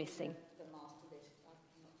aren't any missing.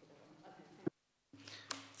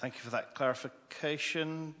 Thank you for that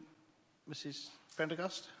clarification. Mrs.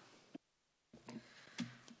 Prendergast?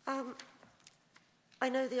 I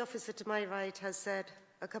know the officer to my right has said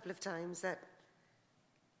a couple of times that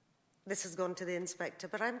this has gone to the inspector,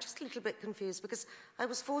 but I'm just a little bit confused because I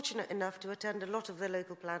was fortunate enough to attend a lot of the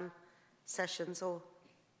local plan sessions, or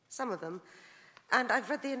some of them, and I've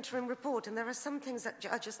read the interim report, and there are some things that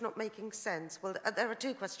are just not making sense. Well, there are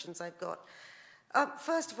two questions I've got.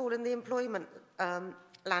 First of all, in the employment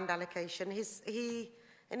land allocation, in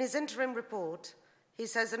his interim report, he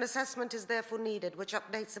says an assessment is therefore needed which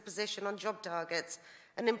updates the position on job targets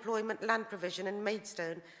and employment land provision in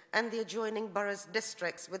Maidstone and the adjoining boroughs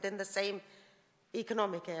districts within the same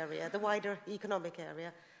economic area, the wider economic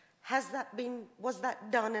area. Was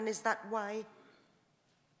that done, and is that why?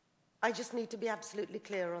 I just need to be absolutely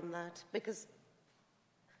clear on that, because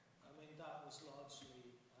I mean, that was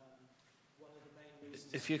largely one of the main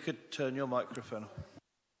reasons. If you could turn your microphone on.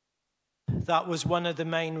 That was one of the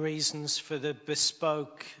main reasons for the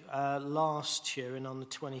bespoke last hearing on the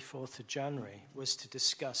 24th of January, was to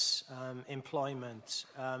discuss employment.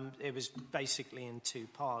 It was basically in two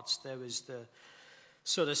parts. There was the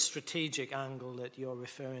sort of strategic angle that you're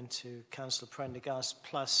referring to, Councillor Prendergast,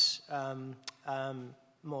 plus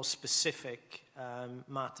more specific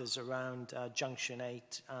matters around Junction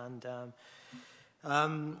 8 and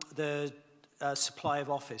the supply of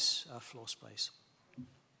office floor space.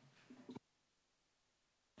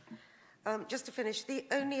 Just to finish, the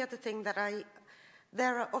only other thing that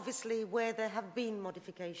there are obviously where there have been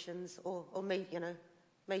modifications or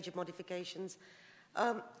major modifications,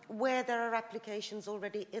 where there are applications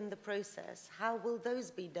already in the process, how will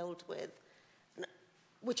those be dealt with,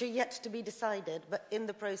 which are yet to be decided, but in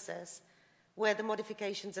the process, where the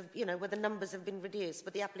modifications have, where the numbers have been reduced,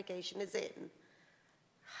 but the application is in?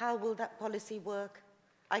 How will that policy work?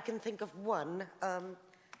 I can think of one,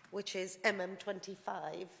 which is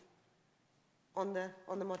MM25, on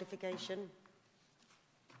the modification.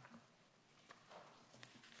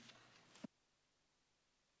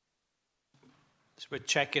 So we're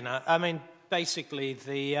checking out. I mean, basically,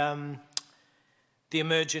 the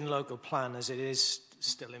emerging local plan, as it is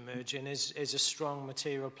still emerging, is a strong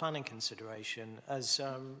material planning consideration. As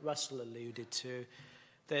Russell alluded to,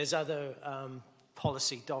 there's other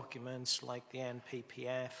policy documents like the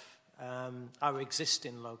NPPF, our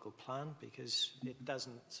existing local plan, because it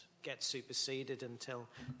doesn't get superseded until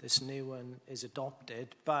this new one is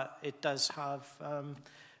adopted, but it does have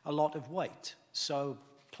a lot of weight. So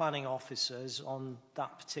planning officers on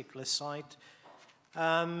that particular site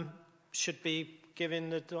should be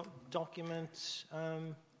giving the document,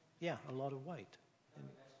 a lot of weight.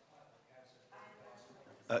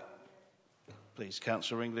 Please,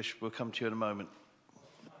 Councillor English, we'll come to you in a moment.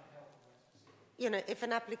 If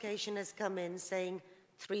an application has come in saying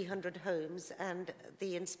 300 homes and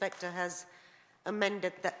the inspector has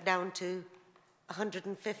amended that down to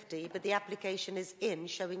 150, but the application is in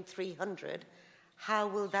showing 300, how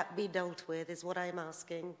will that be dealt with is what I'm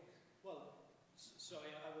asking. Well,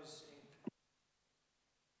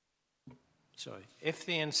 if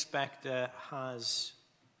the inspector has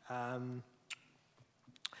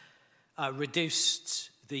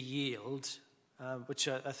reduced the yield, which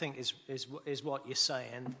I think is what you're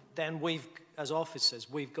saying, then we've, as officers,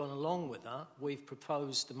 we've gone along with that. We've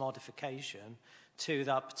proposed the modification to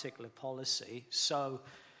that particular policy. So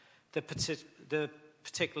the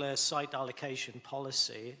particular site allocation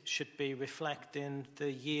policy should be reflecting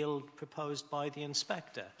the yield proposed by the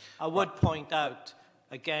inspector. I would point out,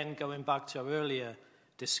 again, going back to our earlier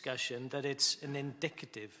discussion, that it's an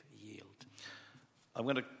indicative yield. I'm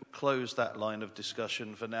going to close that line of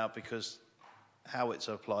discussion for now, because how it's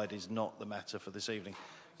applied is not the matter for this evening.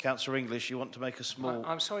 Councillor English, you want to make a small...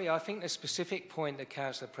 I'm sorry, I think the specific point that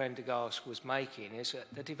Councillor Prendergast was making is that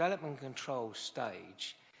the development control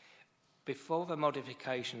stage, before the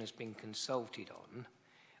modification has been consulted on,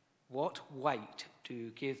 what weight do you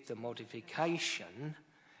give the modification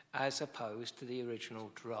as opposed to the original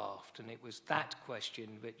draft? And it was that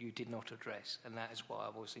question that you did not address, and that is why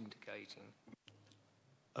I was indicating.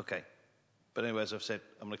 Okay. But anyway, as I've said,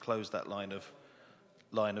 I'm going to close that line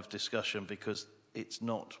of discussion, because it's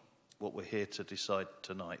not what we're here to decide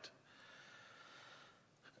tonight.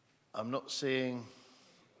 I'm not seeing...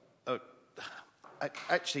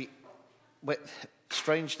 actually,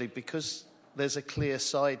 strangely, because there's a clear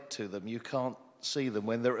side to them, you can't see them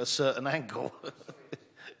when they're at a certain angle.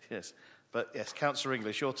 Yes. But yes, Councillor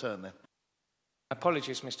English, your turn then.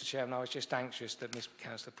 Apologies, Mr Chairman. I was just anxious that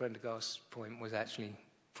Councillor Prendergast's point was actually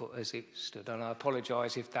put as it stood, and I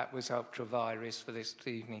apologise if that was ultra vires for this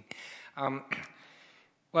evening.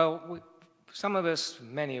 Some of us,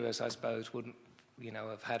 many of us, I suppose, wouldn't,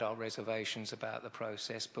 have had our reservations about the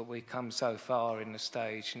process, but we've come so far in the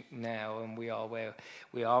stage now, and we are where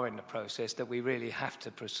we are in the process, that we really have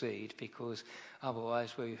to proceed, because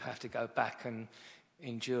otherwise we have to go back and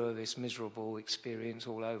endure this miserable experience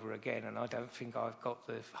all over again, and I don't think I've got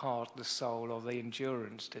the heart, the soul, or the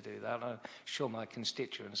endurance to do that. I'm sure my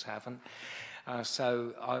constituents haven't.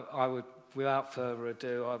 So I would, without further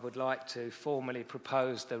ado, I would like to formally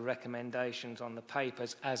propose the recommendations on the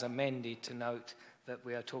papers as amended, to note that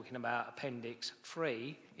we are talking about Appendix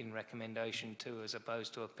 3 in Recommendation 2 as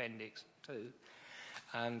opposed to Appendix 2,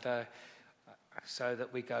 and so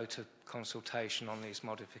that we go to consultation on these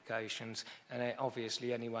modifications, and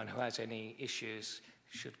obviously anyone who has any issues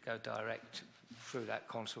should go direct through that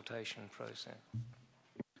consultation process.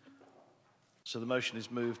 So the motion is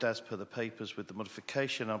moved as per the papers with the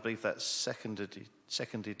modification. I believe that's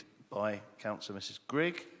seconded by Councillor Mrs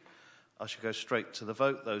Grigg. I shall go straight to the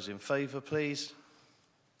vote. Those in favour, please.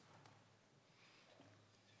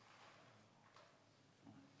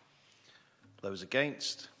 Those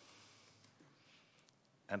against?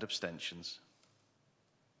 And abstentions?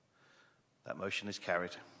 That motion is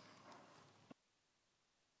carried.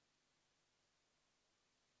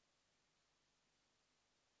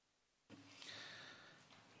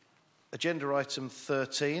 Agenda item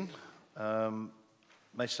 13,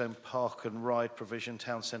 Maidstone Park and Ride Provision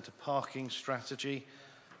Town Centre Parking Strategy.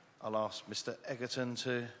 I'll ask Mr Egerton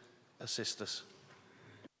to assist us.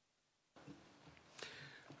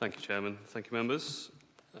 Thank you, Chairman. Thank you, members.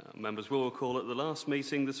 Members will recall at the last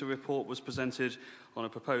meeting that a report was presented on a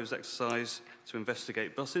proposed exercise to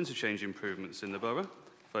investigate bus interchange improvements in the borough,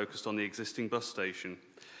 focused on the existing bus station.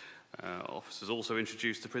 Officers also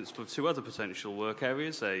introduced the principle of two other potential work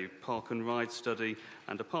areas, a park and ride study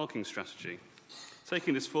and a parking strategy.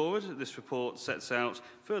 Taking this forward, this report sets out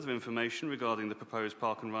further information regarding the proposed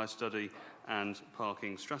park and ride study and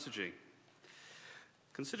parking strategy.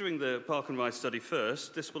 Considering the park and ride study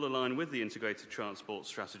first, this will align with the integrated transport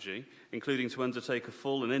strategy, including to undertake a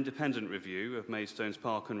full and independent review of Maidstone's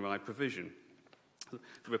park and ride provision.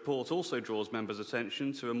 The report also draws members'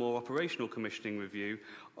 attention to a more operational commissioning review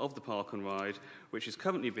of the park and ride, which is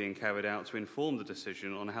currently being carried out to inform the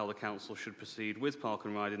decision on how the council should proceed with park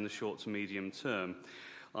and ride in the short to medium term,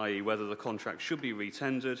 i.e. whether the contract should be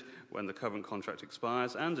re-tendered when the current contract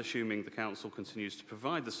expires, and assuming the council continues to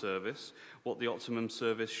provide the service, what the optimum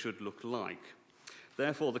service should look like.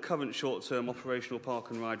 Therefore, the current short-term operational park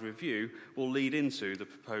and ride review will lead into the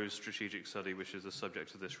proposed strategic study, which is the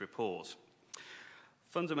subject of this report.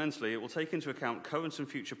 Fundamentally, it will take into account current and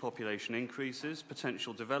future population increases,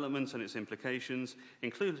 potential development and its implications,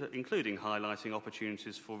 including highlighting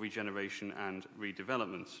opportunities for regeneration and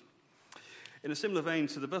redevelopment. In a similar vein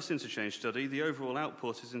to the bus interchange study, the overall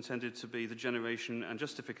output is intended to be the generation and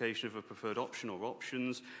justification of a preferred option or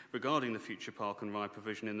options regarding the future park and ride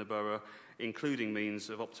provision in the borough, including means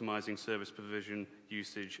of optimising service provision,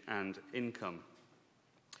 usage and income.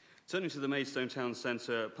 Turning to the Maidstone Town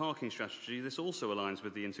Centre parking strategy, this also aligns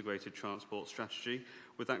with the integrated transport strategy,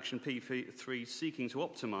 with Action P3 seeking to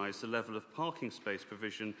optimise the level of parking space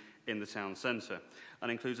provision in the town centre, and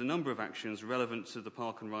includes a number of actions relevant to the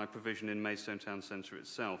park and ride provision in Maidstone Town Centre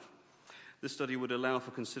itself. This study would allow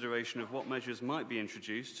for consideration of what measures might be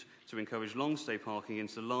introduced to encourage long-stay parking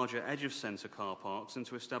into the larger edge-of-centre car parks, and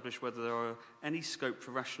to establish whether there are any scope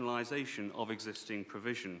for rationalisation of existing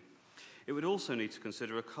provision. It would also need to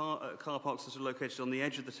consider car parks that are located on the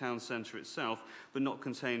edge of the town centre itself, but not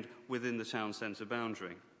contained within the town centre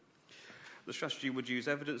boundary. The strategy would use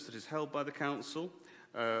evidence that is held by the council,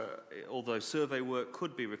 although survey work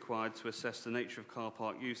could be required to assess the nature of car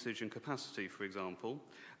park usage and capacity, for example,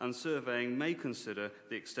 and surveying may consider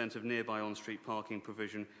the extent of nearby on-street parking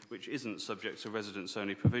provision which isn't subject to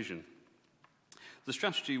residents-only provision. The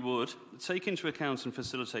strategy would take into account and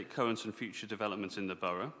facilitate current and future developments in the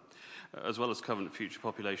borough, as well as current and future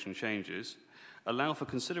population changes, allow for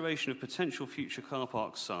consideration of potential future car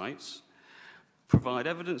park sites, provide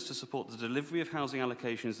evidence to support the delivery of housing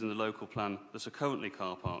allocations in the local plan that are currently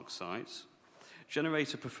car park sites,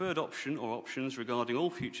 generate a preferred option or options regarding all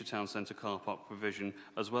future town centre car park provision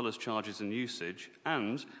as well as charges and usage,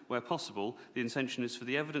 and, where possible, the intention is for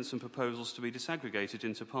the evidence and proposals to be disaggregated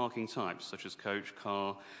into parking types such as coach,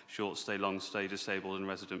 car, short stay, long stay, disabled and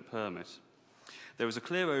resident permit. There is a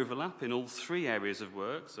clear overlap in all three areas of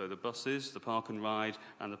work, so the buses, the park and ride,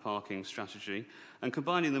 and the parking strategy, and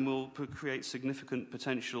combining them will create significant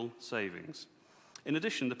potential savings. In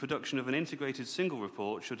addition, the production of an integrated single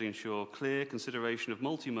report should ensure clear consideration of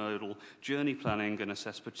multimodal journey planning and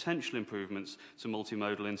assess potential improvements to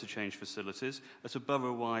multimodal interchange facilities at a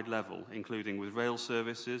borough-wide level, including with rail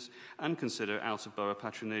services, and consider out-of-borough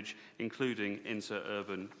patronage, including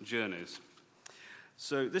inter-urban journeys.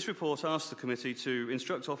 So this report asks the committee to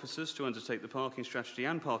instruct officers to undertake the parking strategy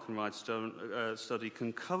and park and ride study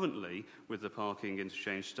concurrently with the parking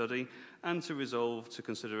interchange study, and to resolve to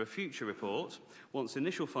consider a future report once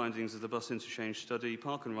initial findings of the bus interchange study,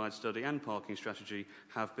 park and ride study and parking strategy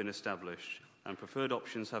have been established and preferred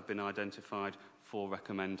options have been identified for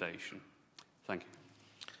recommendation. Thank you.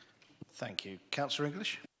 Thank you. Councillor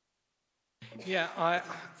English? Yeah,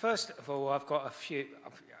 first of all, I've got a few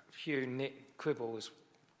quibbles,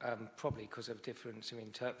 probably because of difference in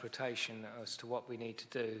interpretation as to what we need to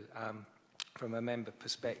do from a member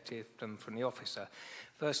perspective and from the officer.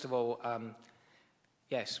 First of all,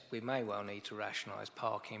 yes, we may well need to rationalise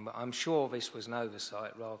parking, but I'm sure this was an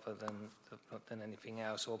oversight rather than anything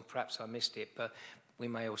else, or perhaps I missed it, but we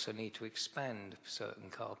may also need to expand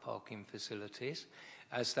certain car parking facilities,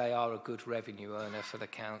 as they are a good revenue earner for the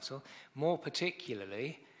council. More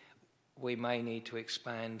particularly, we may need to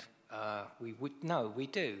expand. We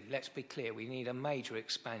do. Let's be clear. We need a major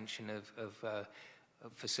expansion of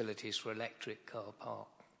facilities for electric car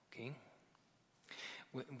parking.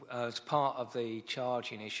 As part of the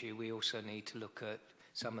charging issue, we also need to look at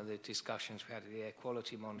some of the discussions we had at the Air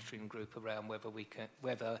Quality Monitoring Group around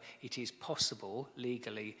whether it is possible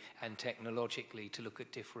legally and technologically to look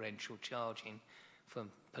at differential charging for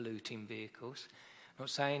polluting vehicles. I'm not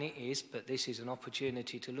saying it is, but this is an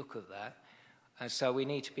opportunity to look at that. And so we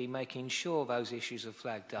need to be making sure those issues are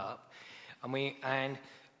flagged up. And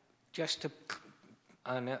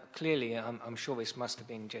clearly, I'm sure this must have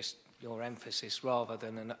been just your emphasis rather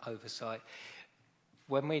than an oversight.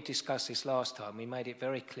 When we discussed this last time, we made it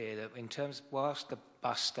very clear that in terms, whilst the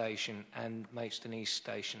bus station and Maidstone East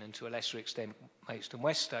Station, and to a lesser extent Maidstone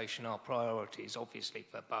West Station, are priorities, obviously,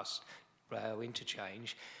 for bus rail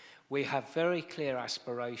interchange, we have very clear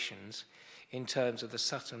aspirations in terms of the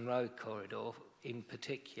Sutton Road corridor in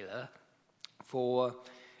particular for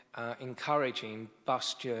encouraging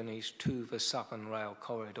bus journeys to the Southern Rail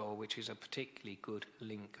corridor, which is a particularly good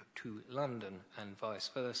link to London and vice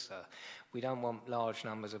versa. We don't want large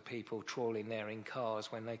numbers of people trawling there in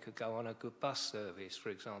cars when they could go on a good bus service, for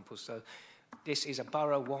example. So this is a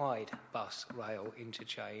borough-wide bus rail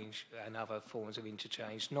interchange and other forms of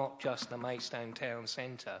interchange, not just the Maidstone town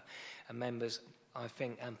centre. And members, I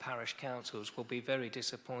think, and parish councils will be very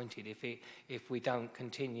disappointed if we don't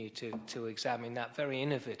continue to examine that very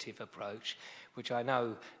innovative approach, which I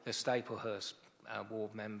know the Staplehurst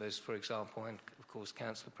ward members, for example, and of course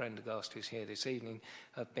Councillor Prendergast, who's here this evening,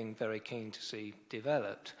 have been very keen to see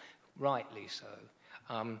developed, rightly so.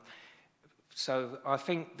 So I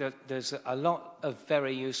think that there's a lot of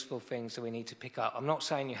very useful things that we need to pick up. I'm not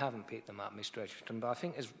saying you haven't picked them up, Mr. Edgerton, but I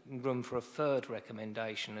think there's room for a third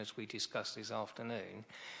recommendation, as we discussed this afternoon,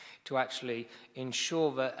 to actually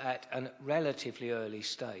ensure that at a relatively early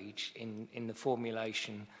stage in the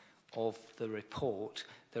formulation of the report,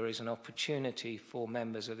 there is an opportunity for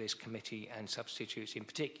members of this committee and substitutes in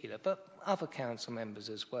particular, but other council members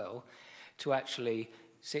as well, to actually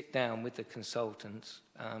sit down with the consultants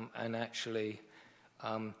and actually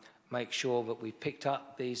make sure that we picked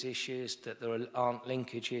up these issues, that there aren't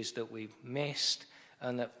linkages that we've missed,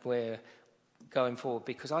 and that we're going forward.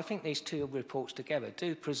 Because I think these two reports together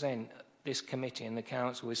do present this committee and the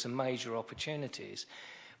council with some major opportunities.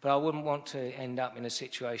 But I wouldn't want to end up in a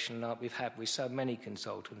situation like we've had with so many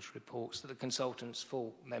consultants' reports, that the consultants'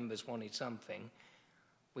 full members wanted something.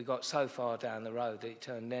 We got so far down the road that it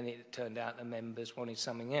turned out the members wanted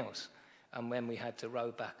something else, and when we had to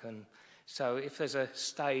row back. And so if there's a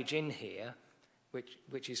stage in here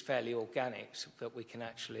which is fairly organic, so that we can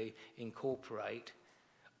actually incorporate,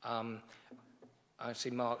 I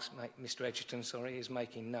see Mr. Edgerton, is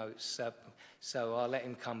making notes, so I'll let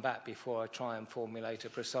him come back before I try and formulate a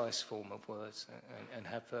precise form of words and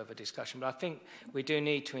have further discussion. But I think we do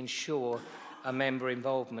need to ensure a member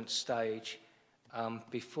involvement stage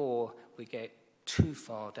before we get too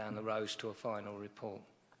far down the road to a final report.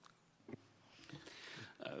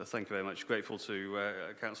 Thank you very much. Grateful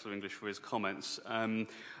to Councillor English for his comments.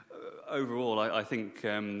 Overall, I think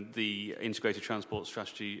the integrated transport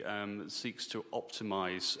strategy seeks to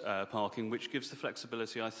optimise parking, which gives the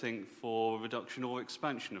flexibility, I think, for reduction or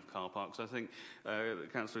expansion of car parks. I think the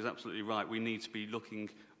Councillor is absolutely right. We need to be looking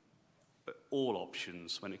all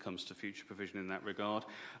options when it comes to future provision in that regard.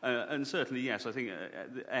 And certainly, yes, I think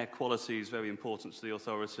air quality is very important to the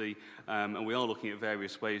authority, and we are looking at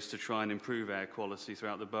various ways to try and improve air quality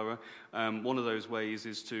throughout the borough. One of those ways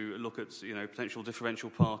is to look at potential differential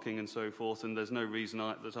parking and so forth, and there's no reason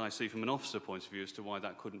that I see from an officer point of view as to why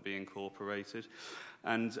that couldn't be incorporated.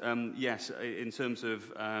 And yes, in terms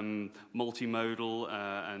of multimodal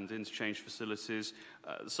and interchange facilities,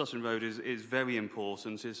 Sutton Road is very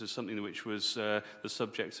important. This is something which was the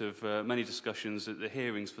subject of many discussions at the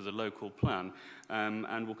hearings for the local plan,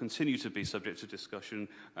 and will continue to be subject to discussion,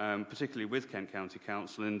 particularly with Kent County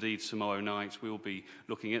Council. Indeed, tomorrow night we'll be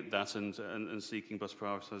looking at that and seeking bus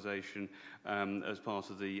prioritisation as part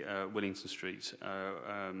of the Willington Street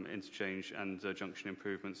interchange and junction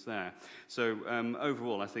improvements there. So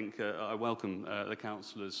overall, I think I welcome the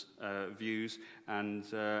councillors' views and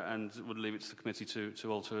would leave it to the committee to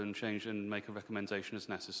alter and change and make a recommendation as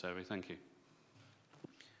necessary. Thank you.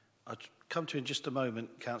 I'll come to you in just a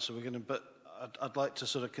moment, Councillor Wigan, but I'd like to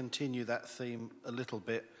sort of continue that theme a little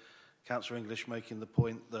bit. Councillor English making the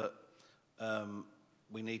point that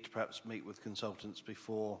we need to perhaps meet with consultants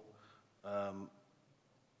before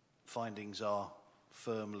findings are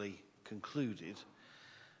firmly concluded.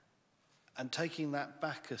 And taking that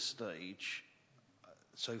back a stage,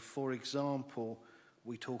 so for example,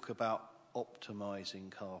 we talk about optimising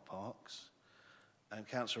car parks, and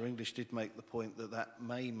Councillor English did make the point that that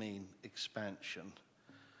may mean expansion,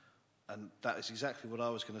 and that is exactly what I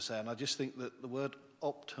was going to say. And I just think that the word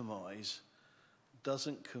optimise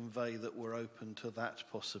doesn't convey that we're open to that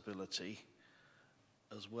possibility,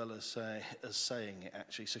 as well as saying it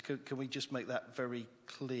actually. So can we just make that very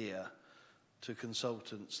clear to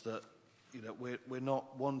consultants that we're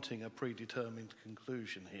not wanting a predetermined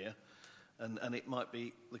conclusion here, and it might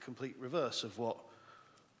be the complete reverse of what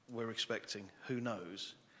we're expecting, who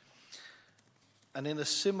knows. And in a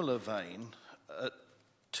similar vein, at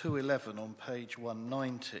 211 on page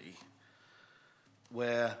 190,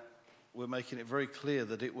 where we're making it very clear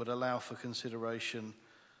that it would allow for consideration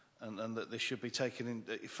and that this should be taken in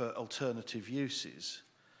for alternative uses,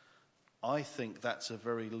 I think that's a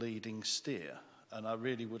very leading steer, and I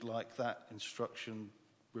really would like that instruction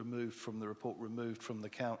removed from the report, removed from the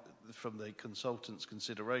consultant's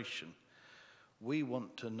consideration. We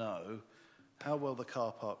want to know how well the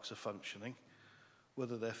car parks are functioning,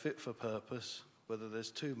 whether they're fit for purpose, whether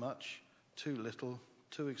there's too much, too little,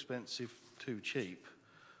 too expensive, too cheap.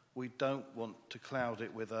 We don't want to cloud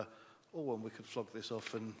it with and we could flog this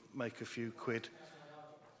off and make a few quid.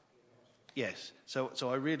 Yes, so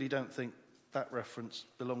I really don't think that reference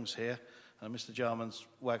belongs here. And Mr. Jarman's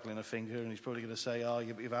waggling a finger, and he's probably going to say,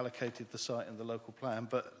 you've allocated the site in the local plan.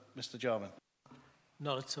 But Mr. Jarman.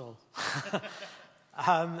 Not at all.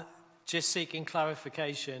 Just seeking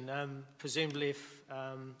clarification. Presumably, if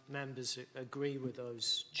members agree with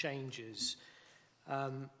those changes,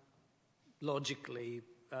 logically,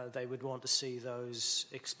 they would want to see those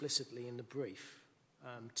explicitly in the brief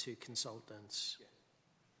to consultants.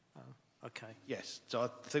 Yeah. Okay. Yes, so I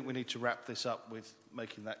think we need to wrap this up with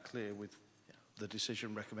making that clear with the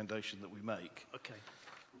decision recommendation that we make. Okay.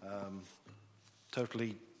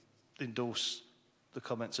 Totally endorse the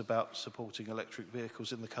comments about supporting electric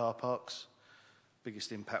vehicles in the car parks.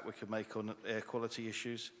 Biggest impact we can make on air quality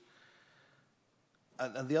issues.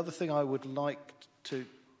 And the other thing I would like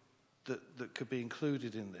that could be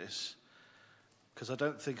included in this, because I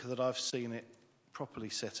don't think that I've seen it properly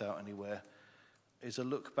set out anywhere, is a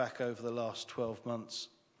look back over the last 12 months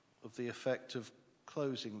of the effect of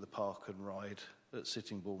closing the park and ride at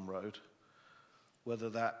Sittingbourne Road, whether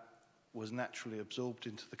that was naturally absorbed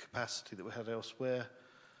into the capacity that we had elsewhere,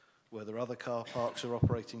 whether other car parks are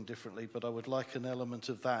operating differently, but I would like an element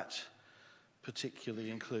of that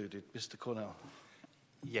particularly included. Mr. Cornell.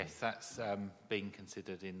 Yes, that's being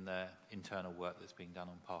considered in the internal work that's being done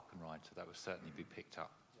on Park and Ride, so that would certainly be picked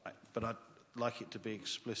up. Right, but I'd like it to be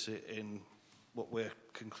explicit in what we're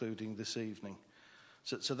concluding this evening.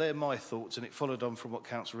 So they're my thoughts, and it followed on from what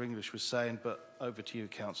Councillor English was saying, but over to you,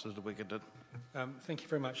 Councillor de Wiggerton. Thank you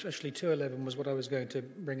very much. Actually, 211 was what I was going to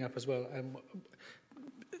bring up as well.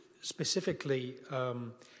 Specifically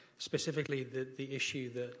the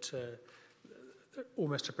issue that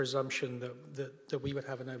almost a presumption that we would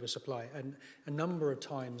have an oversupply. And a number of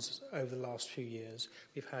times over the last few years,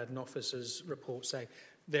 we've had an officer's report saying,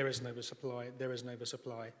 there is an oversupply, there is an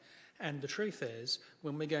oversupply. And the truth is,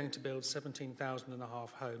 when we're going to build 17,500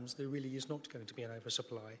 homes, there really is not going to be an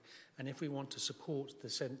oversupply. And if we want to support the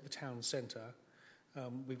town centre,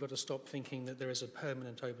 we've got to stop thinking that there is a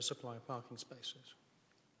permanent oversupply of parking spaces.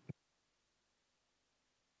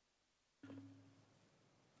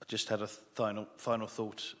 just had a final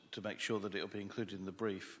thought to make sure that it will be included in the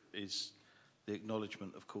brief, is the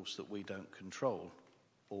acknowledgement, of course, that we don't control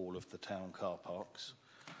all of the town car parks.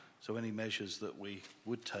 So any measures that we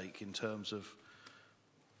would take in terms of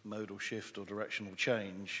modal shift or directional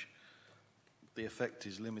change, the effect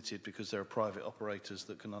is limited because there are private operators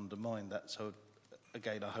that can undermine that. So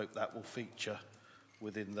again, I hope that will feature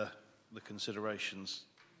within the considerations.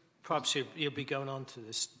 Perhaps you'll be going on to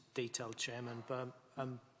this detail, Chairman, but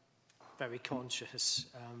I'm very conscious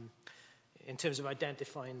in terms of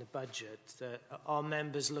identifying the budget that are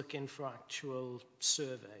members looking for actual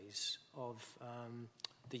surveys of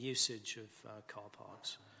the usage of car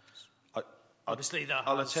parks? Obviously,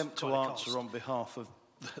 I'll attempt to answer on behalf of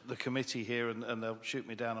the committee here, and they'll shoot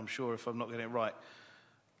me down, I'm sure, if I'm not getting it right.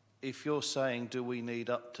 If you're saying, do we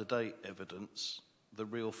need up-to-date evidence, the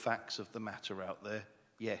real facts of the matter out there,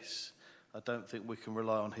 yes. I don't think we can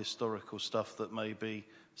rely on historical stuff that may be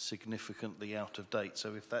significantly out of date.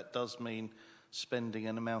 So if that does mean spending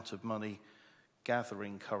an amount of money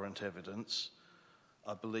gathering current evidence,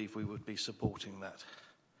 I believe we would be supporting that.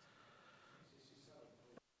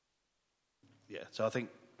 Yeah, so I think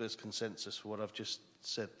there's consensus for what I've just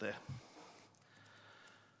said there.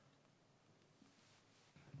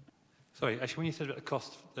 Sorry, actually, when you said about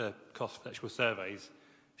the cost for actual surveys,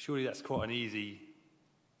 surely that's quite an easy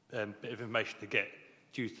bit of information to get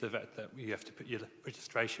due to the fact that you have to put your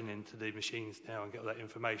registration into the machines now and get all that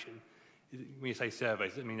information. When you say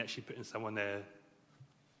surveys, does it mean actually putting someone there?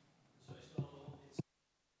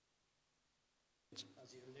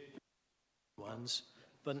 Ones,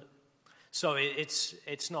 but so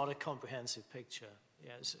it's not a comprehensive picture.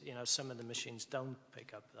 Yes, you know, some of the machines don't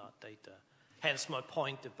pick up that data. Hence my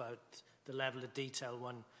point about the level of detail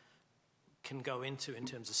one can go into in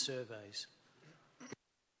terms of surveys.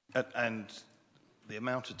 And the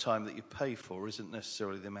amount of time that you pay for isn't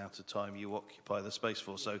necessarily the amount of time you occupy the space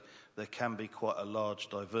for. So there can be quite a large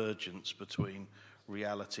divergence between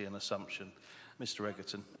reality and assumption. Mr.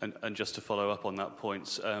 Egerton. And just to follow up on that point,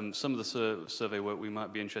 some of the survey work we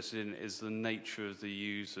might be interested in is the nature of the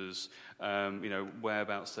users, you know,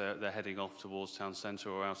 whereabouts they're heading off towards town centre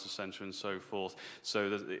or out of centre and so forth. So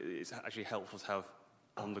that it's actually helpful to have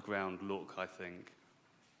on-the-ground look, I think.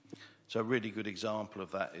 So a really good example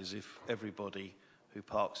of that is if everybody who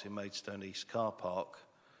parks in Maidstone East car park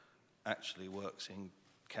actually works in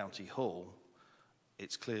County Hall,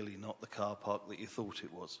 it's clearly not the car park that you thought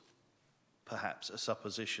it was. Perhaps a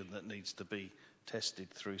supposition that needs to be tested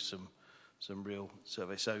through some real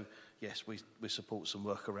survey. So yes, we support some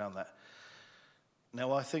work around that.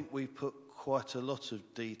 Now I think we put quite a lot of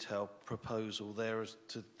detailed proposal there as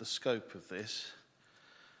to the scope of this.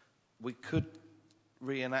 We could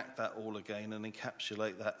reenact that all again and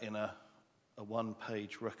encapsulate that in a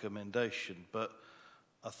one-page recommendation, but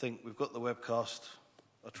I think we've got the webcast.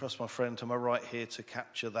 I trust my friend to my right here to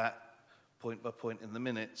capture that point by point in the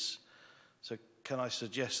minutes. So can I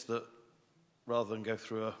suggest that rather than go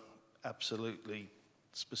through a absolutely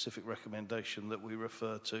specific recommendation that we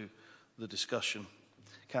refer to the discussion?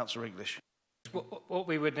 Councillor English. What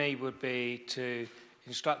we would need would be to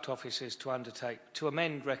instruct officers to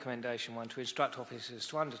amend recommendation 1 to instruct officers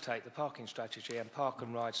to undertake the parking strategy and park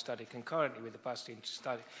and ride study concurrently with the bus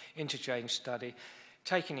interchange study,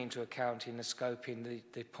 taking into account in the scope in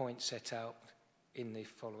the points set out in the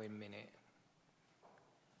following minute.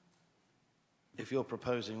 If you're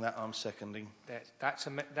proposing that, I'm seconding. That's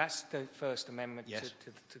the first amendment. Yes.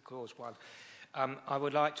 to clause 1. I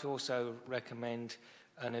would like to also recommend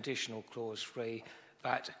an additional clause 3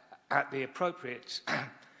 that at the appropriate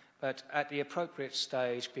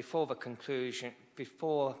stage before the conclusion,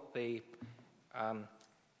 before the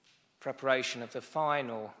preparation of the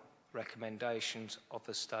final recommendations of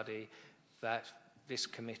the study, that this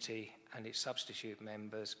committee and its substitute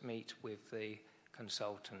members meet with the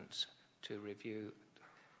consultants to review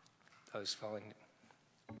those findings.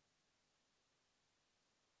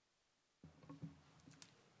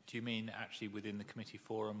 Do you mean actually within the committee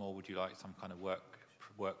forum, or would you like some kind of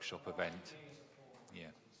workshop event?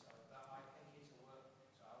 Yeah.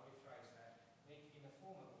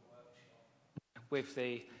 With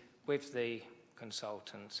the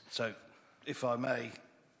consultants. So, if I may,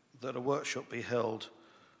 that a workshop be held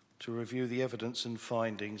to review the evidence and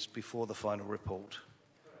findings before the final report.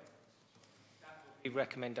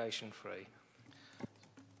 Recommendation 3.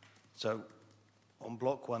 So, on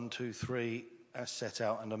block 1, 2, 3, as set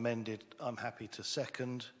out and amended, I'm happy to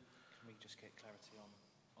second. Can we just get clarity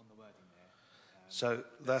on the wording there? So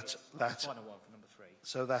that Final one for number 3.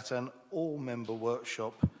 So that an all-member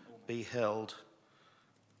workshop be held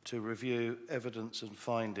to review evidence and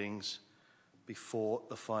findings before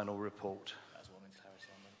the final report. That's what I meant to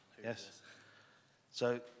clarify on who Yes. it was.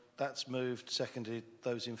 So that's moved, seconded.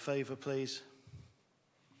 Those in favour, please.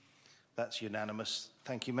 That's unanimous.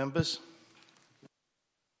 Thank you, members.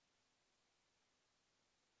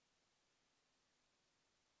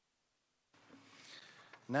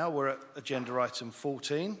 Now we're at agenda item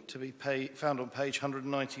 14, to be found on page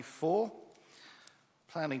 194,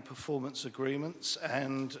 planning performance agreements.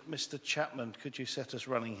 And Mr. Chapman, could you set us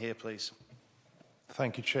running here, please?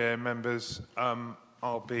 Thank you, Chair. Members,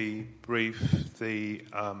 I'll be brief. The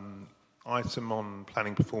item on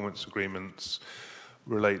planning performance agreements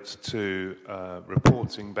relates to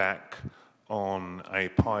reporting back on a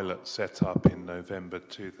pilot set up in November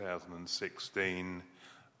 2016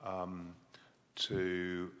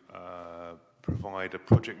 to provide a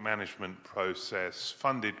project management process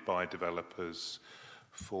funded by developers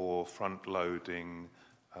for front-loading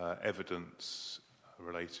evidence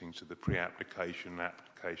relating to the pre-application and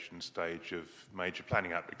application stage of major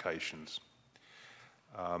planning applications.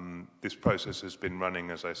 This process has been running,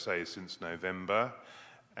 as I say, since November,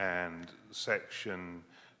 and section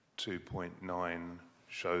 2.9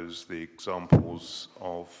 shows the examples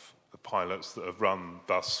of the pilots that have run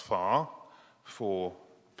thus far for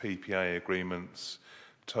PPA agreements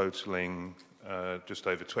totalling just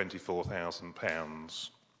over £24,000.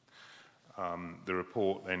 The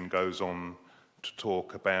report then goes on to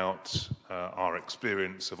talk about our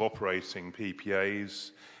experience of operating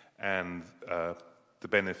PPAs and the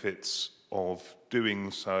benefits of doing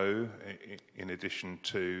so, in addition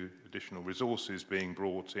to additional resources being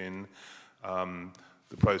brought in,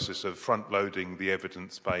 the process of front-loading the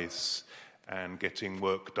evidence base and getting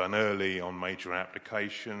work done early on major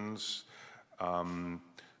applications,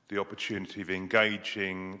 the opportunity of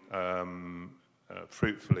engaging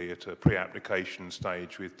fruitfully at a pre-application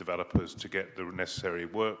stage with developers to get the necessary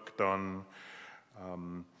work done,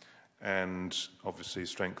 and obviously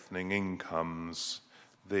strengthening incomes.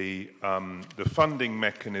 The funding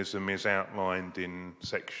mechanism is outlined in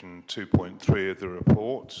section 2.3 of the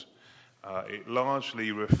report. It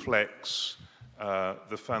largely reflects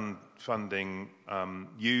the funding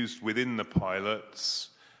used within the pilots,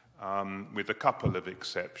 with a couple of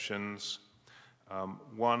exceptions.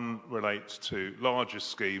 One relates to larger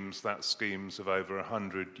schemes, that's schemes of over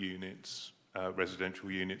 100 units,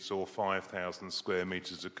 residential units, or 5,000 square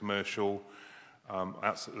metres of commercial.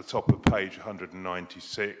 That's at the top of page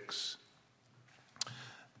 196.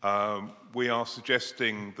 We are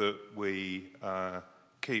suggesting that we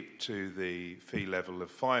keep to the fee level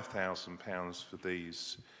of £5,000 for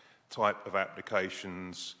these type of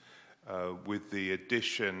applications, with the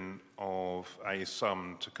addition of a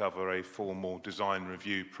sum to cover a formal design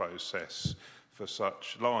review process for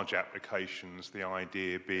such large applications, the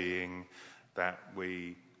idea being that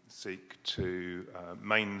we seek to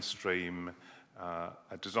mainstream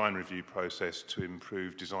a design review process to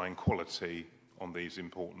improve design quality on these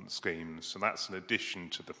important schemes. So that's an addition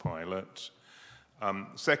to the pilot.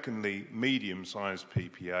 Secondly, medium-sized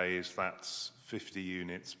PPAs, that's 50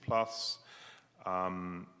 units plus.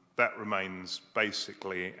 That remains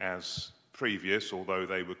basically as previous, although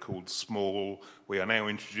they were called small. We are now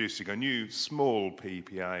introducing a new small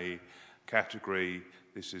PPA category.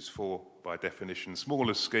 This is for, by definition,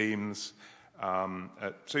 smaller schemes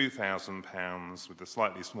at £2,000 with a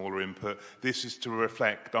slightly smaller input. This is to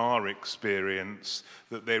reflect our experience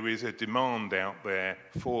that there is a demand out there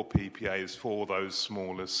for PPAs for those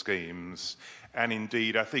smaller schemes. And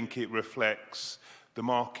indeed, I think it reflects the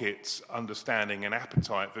market's understanding and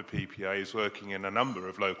appetite for PPAs, working in a number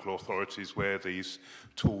of local authorities where these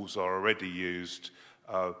tools are already used,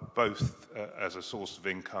 both as a source of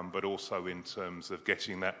income, but also in terms of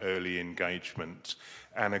getting that early engagement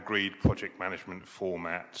and agreed project management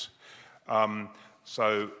format.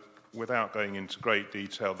 So without going into great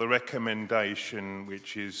detail, the recommendation,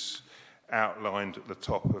 which is outlined at the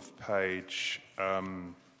top of page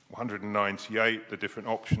 198, the different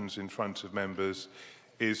options in front of members,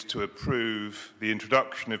 is to approve the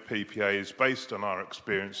introduction of PPAs based on our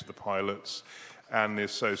experience of the pilots and the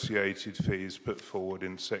associated fees put forward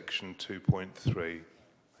in section 2.3.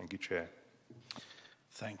 Thank you, Chair.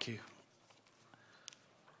 Thank you.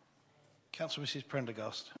 Councillor Mrs.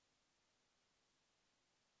 Prendergast.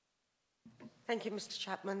 Thank you, Mr.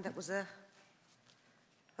 Chapman. That was a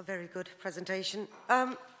very good presentation.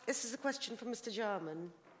 This is a question for Mr.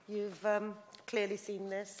 Jarman. You've clearly seen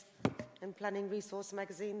this in Planning Resource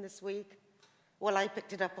magazine this week. Well, I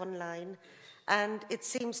picked it up online, and it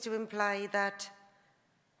seems to imply that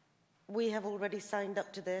we have already signed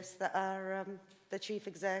up to this, that the Chief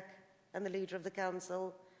Exec and the Leader of the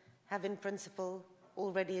Council have in principle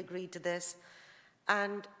already agreed to this.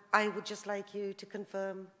 And I would just like you to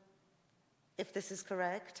confirm if this is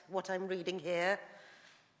correct, what I'm reading here.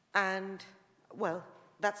 And, well,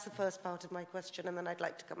 that's the first part of my question, and then I'd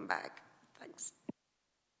like to come back. Thanks.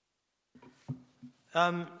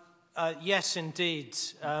 Yes, indeed.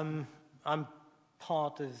 I'm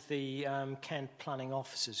part of the Kent Planning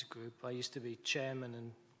Officers Group. I used to be chairman,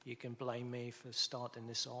 and you can blame me for starting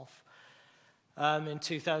this off in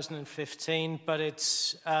 2015. But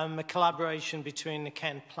it's a collaboration between the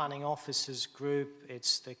Kent Planning Officers Group,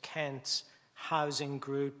 it's the Kent Housing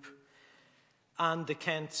Group, and the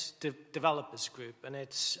Kent Developers Group. And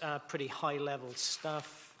it's pretty high-level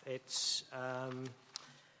stuff. It's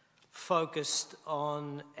focused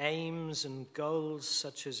on aims and goals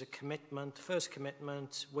such as a commitment. First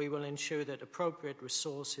commitment, we will ensure that appropriate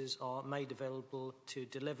resources are made available to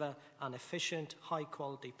deliver an efficient,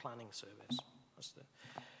 high-quality planning service.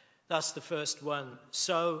 That's the first one.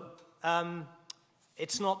 So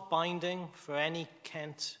it's not binding for any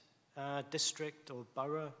Kent district or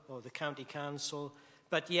borough or the county council,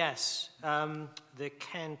 but yes, the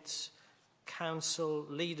Kent Council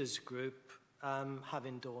Leaders Group have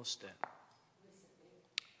endorsed it.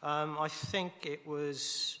 I think it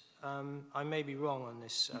was, I may be wrong on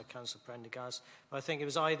this, Councillor Prendergast, but I think it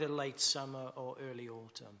was either late summer or early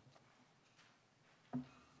autumn.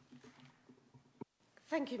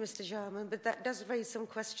 Thank you, Mr. Jarman, but that does raise some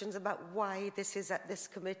questions about why this is at this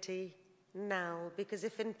committee now, because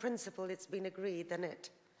if in principle it's been agreed, then it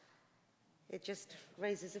just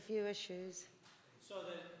raises a few issues. So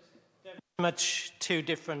they're very much two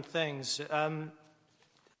different things.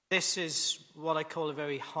 This is what I call a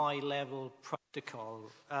very high-level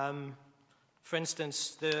protocol. For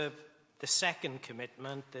instance, the second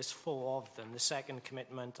commitment, there's 4 of them. The second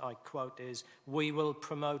commitment, I quote, is, we will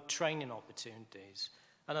promote training opportunities.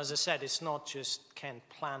 And as I said, it's not just Kent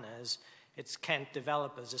planners, it's Kent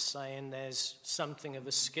developers are saying there's something of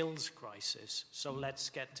a skills crisis, so let's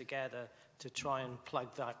get together to try and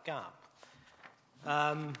plug that gap.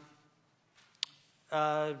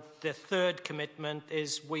 The third commitment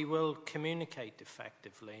is we will communicate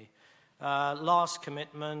effectively. Last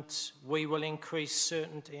commitment, we will increase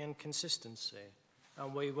certainty and consistency,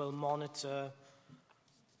 and we will monitor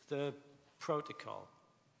the protocol.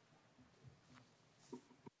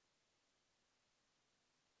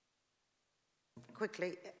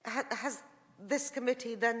 Quickly, has this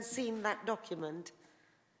committee then seen that document?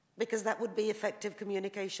 Because that would be effective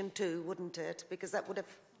communication too, wouldn't it? Because that would have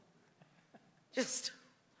just...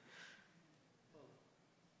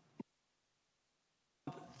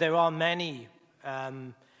 There are many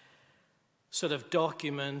sort of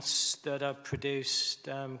documents that are produced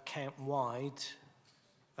Kent-wide.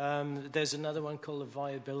 There's another one called the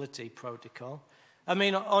Viability Protocol. I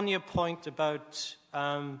mean, on your point about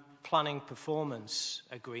planning performance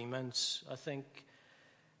agreements, I think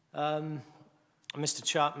Mr.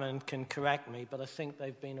 Chapman can correct me, but I think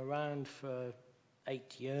they've been around for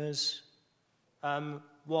 8 years.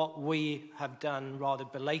 What we have done rather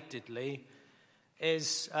belatedly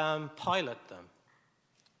is pilot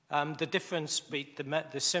them. The difference,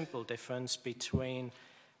 the simple difference between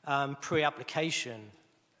pre-application,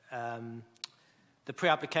 the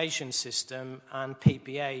pre-application system and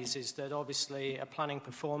PPAs is that obviously a planning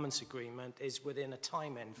performance agreement is within a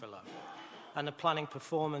time envelope. And a planning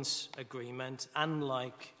performance agreement,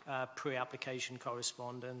 unlike pre-application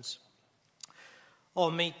correspondence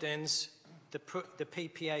or meetings, the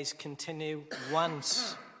PPAs continue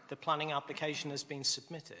once the planning application has been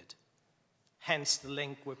submitted. Hence the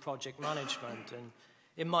link with project management. And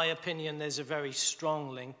in my opinion, there's a very strong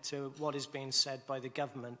link to what is being said by the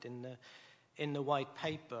government in the white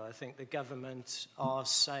paper. I think the government are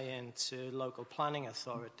saying to local planning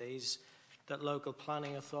authorities that local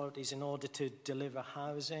planning authorities, in order to deliver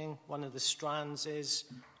housing, one of the strands is,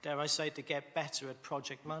 dare I say, to get better at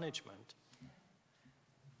project management.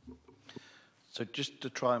 So just to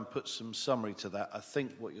try and put some summary to that, I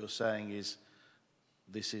think what you're saying is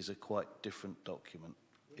this is a quite different document.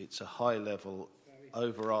 It's a high-level,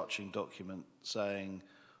 overarching document saying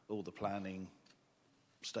all the planning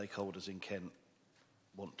stakeholders in Kent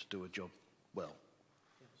want to do a job well.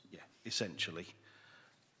 Yeah, essentially.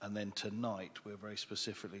 And then tonight, we're very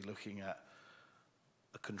specifically looking at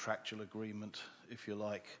a contractual agreement, if you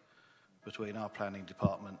like, between our planning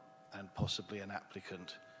department and possibly an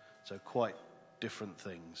applicant. So quite different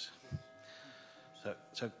things.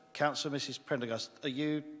 So Councillor Mrs. Prendergast, are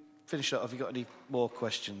you finished up? Have you got any more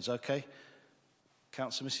questions? Okay.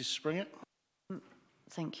 Councillor Mrs. Springett.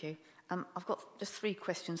 Thank you. I've got just 3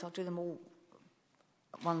 questions. I'll do them all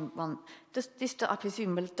This, I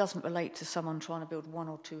presume, doesn't relate to someone trying to build 1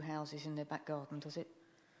 or 2 houses in their back garden, does it?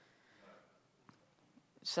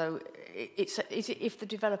 So is it if the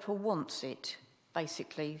developer wants it,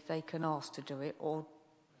 basically, they can ask to do it, or...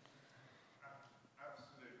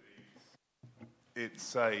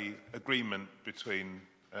 It's a agreement between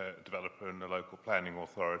a developer and the local planning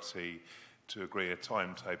authority to agree a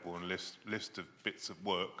timetable and list of bits of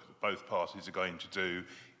work that both parties are going to do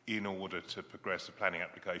in order to progress a planning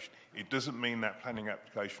application. It doesn't mean that planning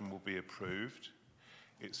application will be approved.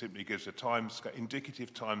 It simply gives a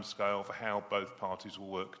indicative timescale for how both parties will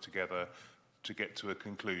work together to get to a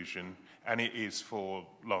conclusion, and it is for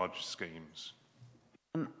large schemes.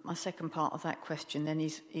 My second part of that question then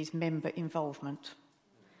is member involvement.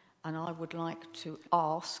 And I would like to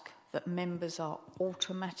ask that members are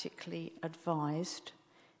automatically advised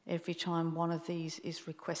every time one of these is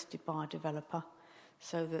requested by a developer,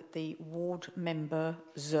 so that the ward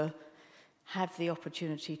members have the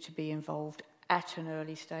opportunity to be involved at an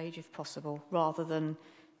early stage if possible, rather than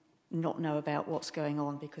not know about what's going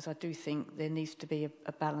on, because I do think there needs to be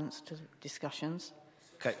a balance to discussions.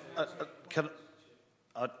 Okay,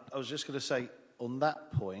 I was just going to say, on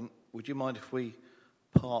that point, would you mind if we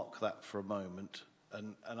park that for a moment?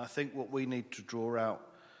 And I think what we need to draw out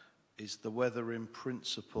is whether in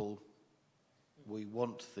principle we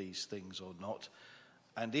want these things or not.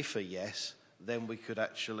 And if a yes, then we could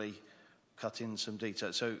actually cut in some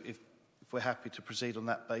detail. So if we're happy to proceed on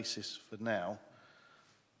that basis for now,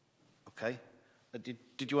 okay.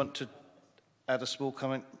 Did you want to add a small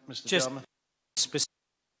comment, Mr. Jarman? Specific,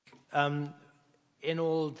 in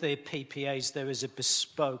all the PPAs, there is a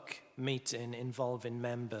bespoke meeting involving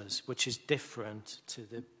members, which is different to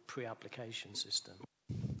the pre-application system.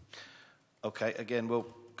 Okay, again, we'll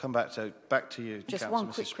come back to you. Just Councillor one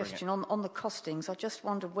Mrs. quick Springer. question on the costings. I just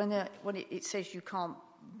wondered, when it says you can't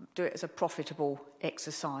do it as a profitable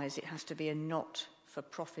exercise, it has to be a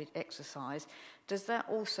not-for-profit exercise. Does that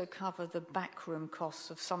also cover the backroom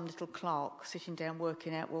costs of some little clerk sitting down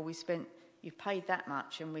working out, well, you've paid that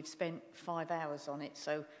much and we've spent 5 hours on it,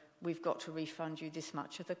 so we've got to refund you this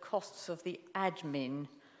much? Are the costs of the admin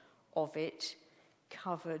of it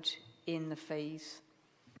covered in the fees?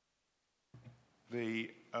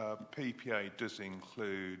 The PPA does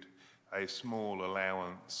include a small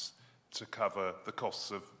allowance to cover the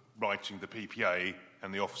costs of writing the PPA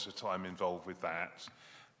and the officer time involved with that.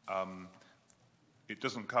 It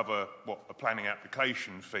doesn't cover what a planning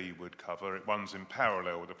application fee would cover. It runs in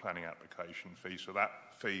parallel with a planning application fee, so that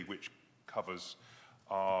fee, which covers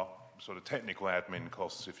our sort of technical admin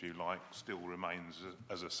costs, if you like, still remains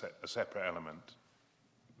as a separate element.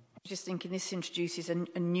 I'm just thinking this introduces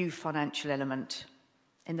a new financial element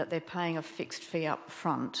in that they're paying a fixed fee up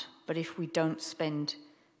front, but if we don't spend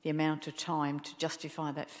the amount of time to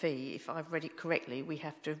justify that fee, if I've read it correctly, we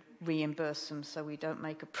have to reimburse them so we don't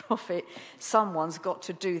make a profit. Someone's got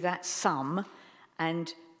to do that sum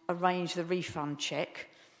and arrange the refund check.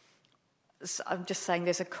 So I'm just saying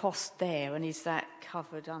there's a cost there, and is that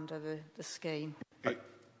covered under the scheme?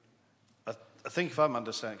 I think if I'm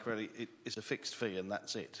understanding correctly, it's a fixed fee and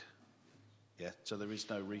that's it. Yeah, so there is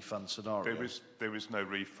no refund scenario. There is no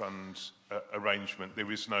refund arrangement.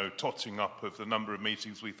 There is no totting up of the number of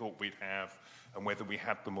meetings we thought we'd have and whether we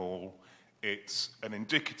had them all. It's an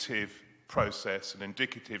indicative process, an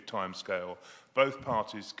indicative timescale. Both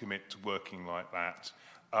parties commit to working like that.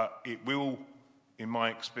 It will, in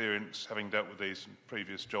my experience, having dealt with these in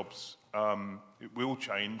previous jobs, it will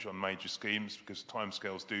change on major schemes because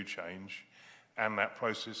timescales do change. And that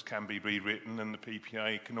process can be rewritten and the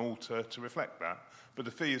PPA can alter to reflect that. But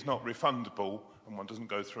the fee is not refundable and one doesn't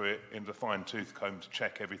go through it in the fine-tooth comb to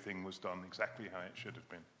check everything was done exactly how it should have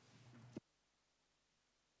been.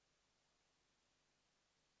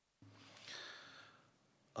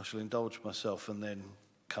 I shall indulge myself and then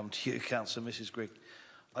come to you, Councillor Mrs. Grigg.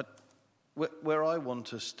 Where I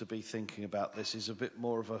want us to be thinking about this is a bit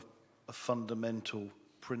more of a fundamental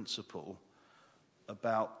principle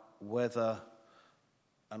about whether,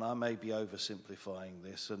 and I may be oversimplifying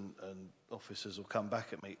this and officers will come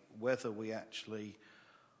back at me, whether we actually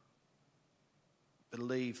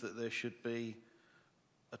believe that there should be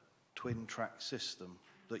a twin-track system,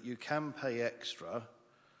 that you can pay extra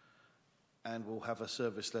and we'll have a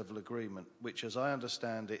service level agreement, which, as I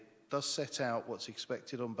understand it, does set out what's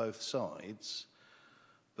expected on both sides,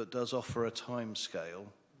 but does offer a timescale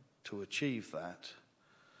to achieve that,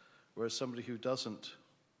 whereas somebody who doesn't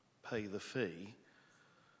pay the fee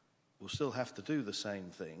will still have to do the same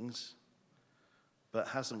things, but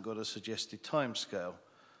hasn't got a suggested timescale,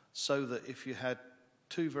 so that if you had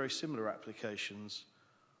two very similar applications,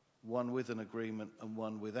 one with an agreement and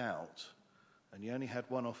one without, and you only had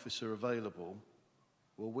one officer available,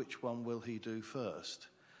 well, which one will he do first?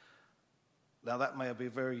 Now, that may be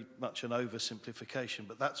very much an oversimplification,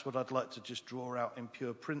 but that's what I'd like to just draw out in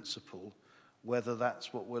pure principle, whether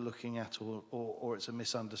that's what we're looking at or it's a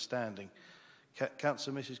misunderstanding.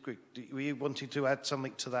 Councillor Mrs Grigg, were you wanting to add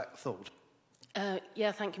something to that thought?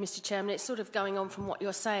 Yeah, thank you, Mr Chairman. It's sort of going on from what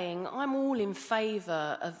you're saying. I'm all in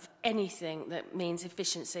favour of anything that means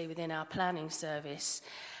efficiency within our planning service.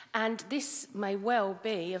 And this may well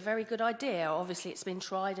be a very good idea. Obviously, it's been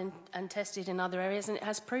tried and tested in other areas, and it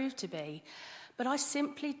has proved to be. But I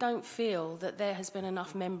simply don't feel that there has been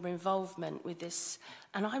enough member involvement with this.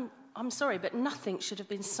 And I'm sorry, but nothing should have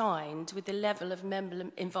been signed with the level of member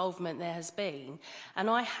involvement there has been. And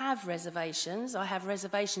I have reservations. I have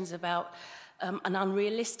reservations about an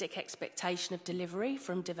unrealistic expectation of delivery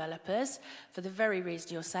from developers, for the very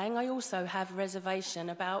reason you're saying. I also have reservation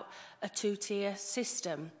about a two-tier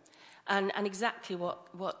system. And exactly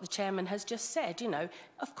what the chairman has just said. You know,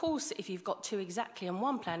 of course, if you've got two exactly and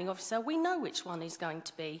one planning officer, we know which one is going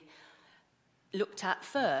to be looked at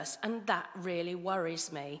first, and that really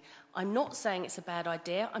worries me. I'm not saying it's a bad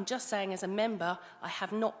idea. I'm just saying, as a member, I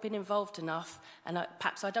have not been involved enough, and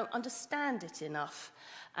perhaps I don't understand it enough.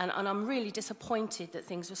 And I'm really disappointed that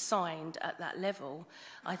things were signed at that level.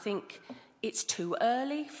 I think it's too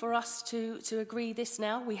early for us to agree this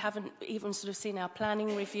now. We haven't even sort of seen our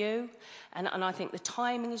planning review, and I think the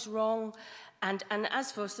timing is wrong. And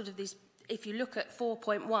as for sort of these, if you look at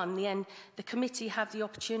 4.1, the committee have the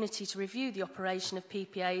opportunity to review the operation of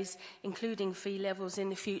PPAs, including fee levels in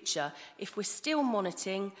the future. If we're still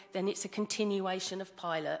monitoring, then it's a continuation of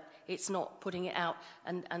pilot. It's not putting it out,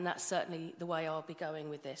 and that's certainly the way I'll be going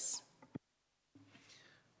with this.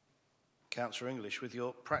 Councillor English, with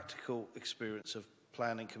your practical experience of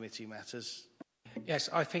planning committee matters. Yes,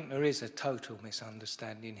 I think there is a total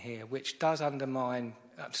misunderstanding here, which does underline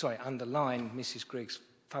Mrs Grigg's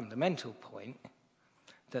fundamental point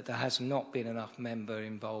that there has not been enough member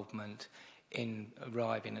involvement in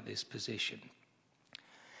arriving at this position.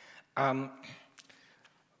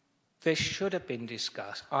 This should have been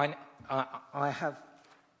discussed. I have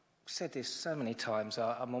said this so many times,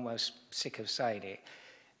 I'm almost sick of saying it.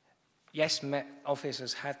 Yes,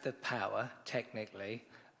 officers had the power, technically,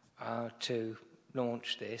 to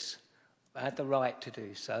launch this. They had the right to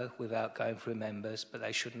do so without going through members, but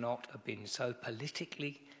they should not have been so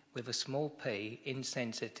politically, with a small p,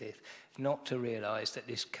 insensitive, not to realise that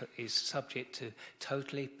this is subject to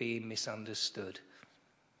totally being misunderstood.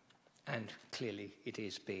 And clearly it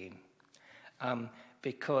is being.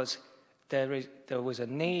 Because there was a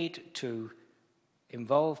need to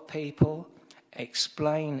involve people,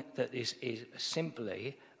 explain that this is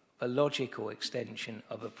simply a logical extension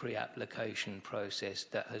of a pre-application process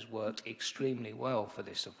that has worked extremely well for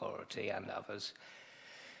this authority and others.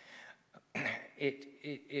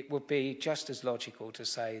 It would be just as logical to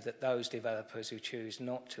say that those developers who choose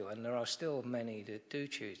not to, and there are still many that do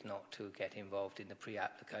choose not to get involved in the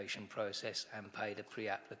pre-application process and pay the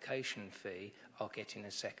pre-application fee, are getting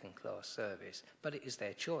a second-class service. But it is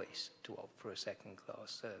their choice to opt for a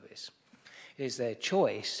second-class service. It is their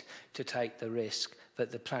choice to take the risk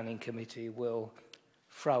that the planning committee will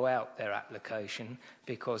throw out their application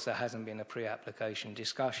because there hasn't been a pre-application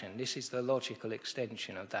discussion. This is the logical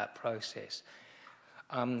extension of that process.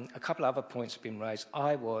 A couple of other points have been raised.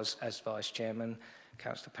 I was, as Vice Chairman,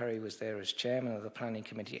 Councillor Perry was there as Chairman of the Planning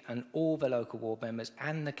Committee, and all the local ward members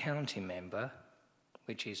and the county member,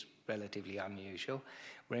 which is relatively unusual,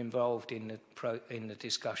 were involved in the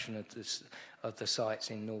discussion of the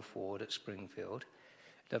sites in North Ward at Springfield.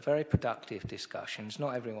 They're very productive discussions.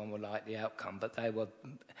 Not everyone will like the outcome, but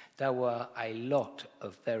there were a lot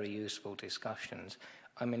of very useful discussions.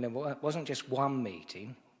 I mean, there wasn't just one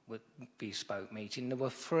meeting, bespoke meeting, there were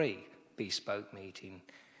 3 bespoke meetings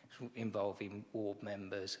involving ward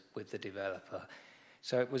members with the developer.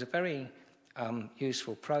 So it was a very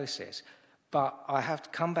useful process. But I have to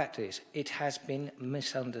come back to this. It has been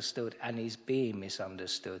misunderstood and is being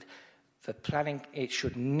misunderstood. The planning, it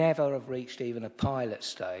should never have reached even a pilot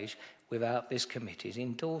stage without this committee's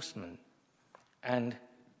endorsement. And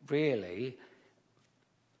really,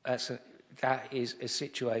 that is a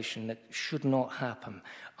situation that should not happen.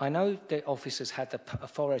 I know the officers had the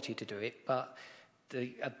authority to do it, but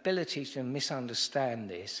the ability to misunderstand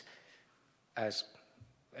this as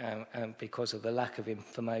because of the lack of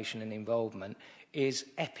information and involvement is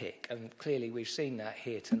epic, and clearly we've seen that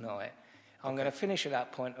here tonight. I'm going to finish at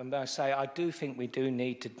that point. I'm going to say I do think we do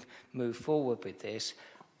need to move forward with this,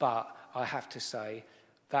 but I have to say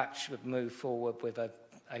that should move forward with a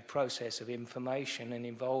a process of information and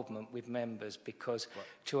involvement with members, because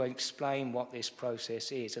to explain what this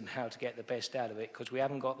process is and how to get the best out of it, because we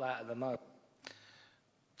haven't got that at the moment.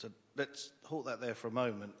 So let's halt that there for a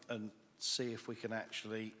moment and see if we can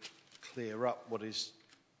actually clear up what is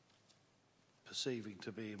perceiving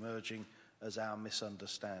to be emerging as our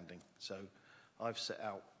misunderstanding. So I've set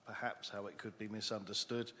out perhaps how it could be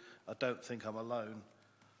misunderstood. I don't think I'm alone.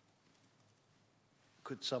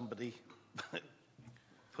 Could somebody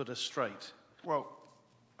put us straight? Well,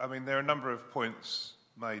 I mean, there are a number of points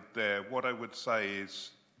made there. What I would say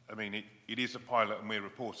is, I mean, it is a pilot and we're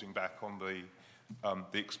reporting back on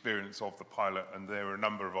the experience of the pilot, and there are a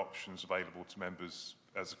number of options available to members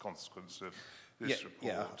as a consequence of this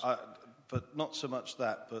report. Yeah, but not so much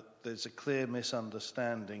that, but there's a clear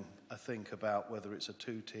misunderstanding, I think, about whether it's a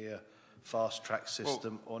two-tier fast-track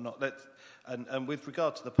system or not. And with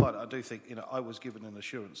regard to the pilot, I do think, I was given an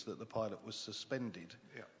assurance that the pilot was suspended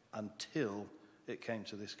until it came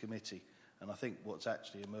to this committee. And I think what's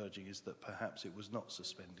actually emerging is that perhaps it was not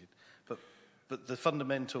suspended. But the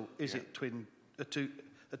fundamental, is it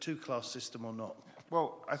a two-class system or not?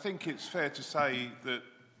 Well, I think it's fair to say that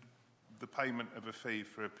the payment of a fee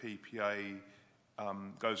for a PPA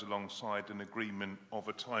goes alongside an agreement of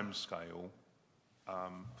a timescale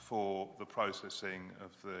for the processing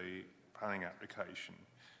of the planning application.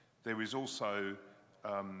 There is also,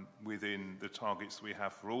 within the targets we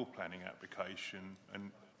have for all planning application,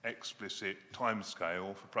 an explicit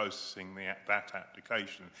timescale for processing that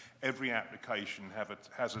application. Every application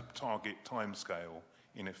has a target timescale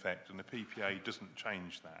in effect, and the PPA doesn't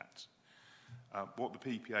change that. What the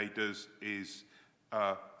PPA does is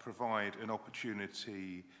provide an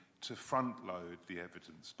opportunity to front-load the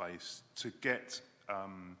evidence base, to get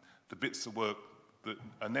the bits of work that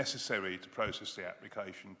are necessary to process the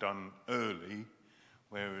application done early,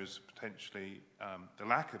 whereas potentially the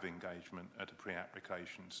lack of engagement at a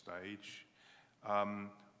pre-application stage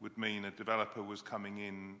would mean a developer was coming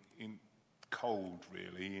in cold,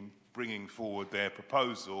 really, in bringing forward their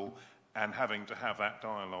proposal and having to have that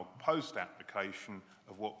dialogue post-application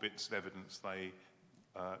of what bits of evidence they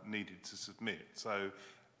needed to submit. So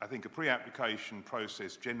I think a pre-application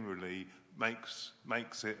process generally makes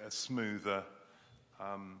it a smoother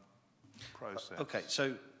process. Okay,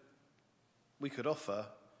 so we could offer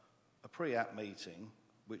a pre-app meeting,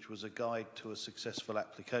 which was a guide to a successful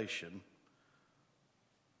application,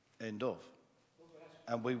 end of.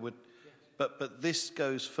 And we would... But this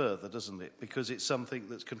goes further, doesn't it? Because it's something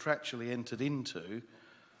that's contractually entered into.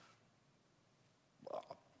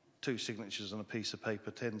 Two signatures on a piece of paper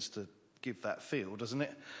tends to give that feel, doesn't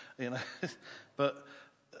it? But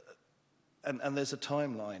and there's a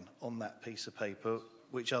timeline on that piece of paper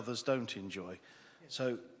which others don't enjoy.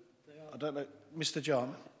 So I don't know, Mr.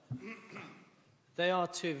 Jarman. They are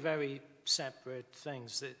two very separate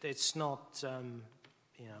things. It's not,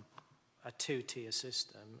 a two-tier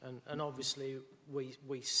system, and obviously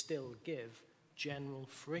we still give general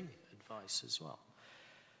free advice as well.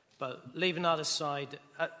 But leaving that aside,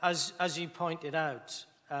 as you pointed out,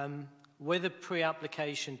 with a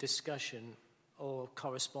pre-application discussion or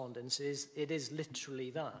correspondence, it is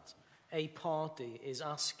literally that. A party is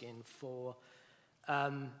asking for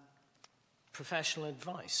professional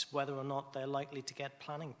advice, whether or not they're likely to get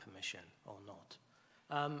planning permission or not.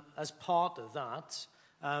 As part of that,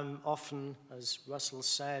 often, as Russell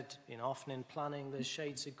said, often in planning there's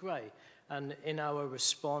shades of grey. And in our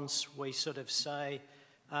response, we sort of say,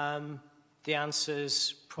 the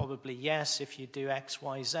answer's probably yes if you do X,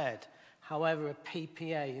 Y, Z. However, a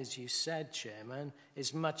PPA, as you said, Chairman,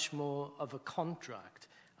 is much more of a contract.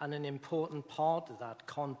 And an important part of that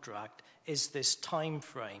contract is this time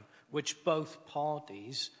frame, which both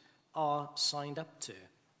parties are signed up to.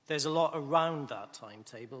 There's a lot around that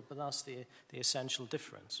timetable, but that's the essential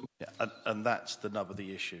difference. Yeah, and that's the nub of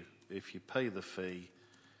the issue. If you pay the fee,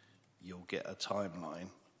 you'll get a timeline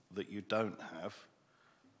that you don't have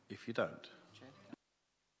if you don't.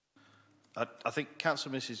 I think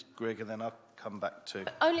Councillor Mrs. Grigg, and then I'll come back to...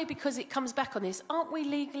 Only because it comes back on this. Don't we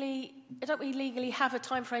legally have a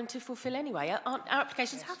time frame to fulfil anyway? Our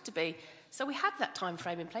applications have to be. So we have that time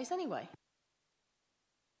frame in place anyway.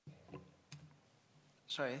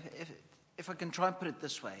 Sorry, if I can try and put it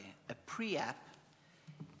this way, a pre-app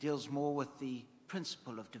deals more with the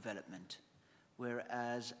principle of development,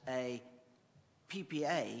 whereas a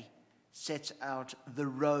PPA sets out the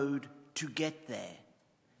road to get there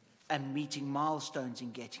and meeting milestones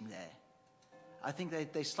in getting there. I think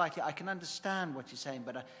they slightly, I can understand what you're saying,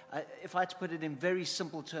 but if I had to put it in very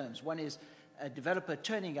simple terms, one is a developer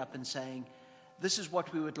turning up and saying, this is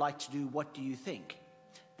what we would like to do, what do you think?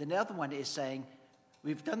 Then the other one is saying,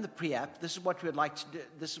 we've done the pre-app, this is what we'd like to do,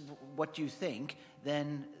 this is what you think,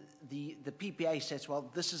 then the PPA says, well,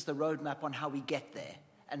 this is the roadmap on how we get there.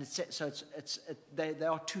 And they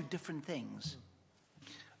are two different things.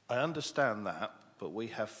 I understand that, but we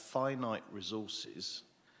have finite resources,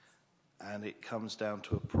 and it comes down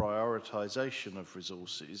to a prioritisation of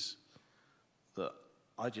resources that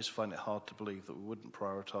I just find it hard to believe that we wouldn't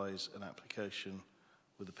prioritise an application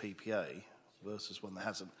with a PPA versus one that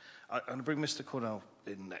hasn't. I'm going to bring Mr. Cornell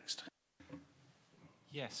in next.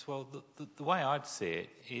 Yes, well, the way I'd see it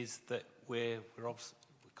is that we're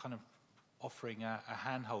kind of offering a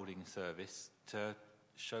hand-holding service to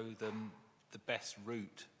show them the best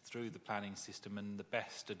route through the planning system and the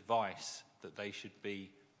best advice that they should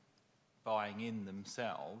be buying in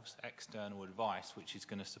themselves, external advice which is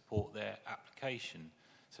going to support their application.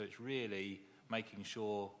 So it's really making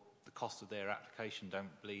sure the cost of their application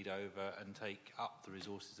don't bleed over and take up the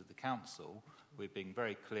resources of the council. We're being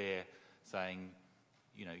very clear, saying,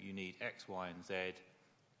 you know, you need X, Y and Z,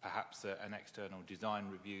 perhaps an external design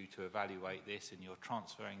review to evaluate this, and you're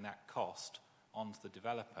transferring that cost onto the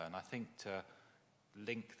developer. And I think to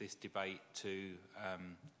link this debate to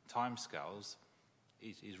timescales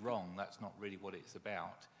is wrong. That's not really what it's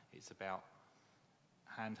about. It's about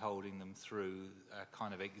hand-holding them through a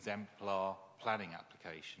kind of exemplar planning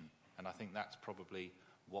application. And I think that's probably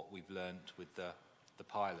what we've learnt with the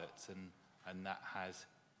pilots, and that has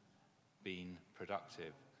been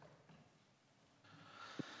productive.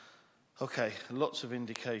 Okay, lots of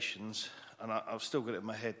indications, and I've still got it in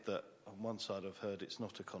my head that on one side I've heard it's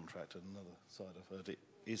not a contract, and another side I've heard it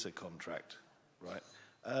is a contract, right?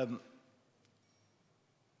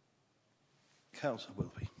 Councillor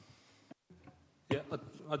Wilby. Yeah,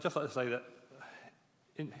 I'd just like to say that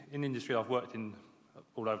in industry I've worked in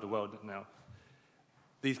all over the world now,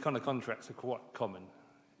 these kind of contracts are quite common.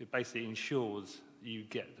 It basically ensures you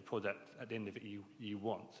get the product at the end of it you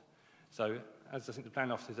want. So, as I think the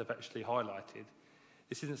planning officers have actually highlighted,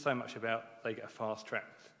 this isn't so much about they get a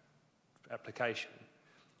fast-tracked application,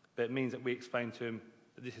 but it means that we explain to them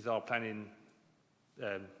that this is our planning,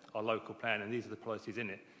 our local plan, and these are the policies in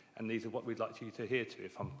it, and these are what we'd like you to adhere to,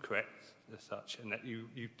 if I'm correct, as such, and that you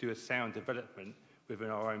do a sound development within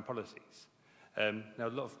our own policies. Now, a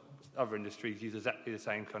lot of other industries use exactly the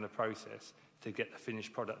same kind of process to get the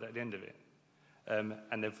finished product at the end of it.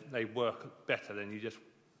 And they work better than you just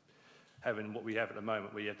having what we have at the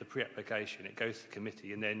moment, where you have the pre-application, it goes to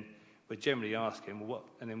committee, and then we're generally asking, well, what,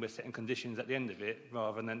 and then we're setting conditions at the end of it,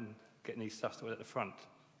 rather than getting these stuff sorted at the front.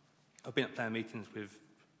 I've been at plan meetings with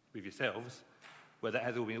yourselves, where that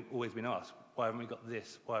has always been asked, why haven't we got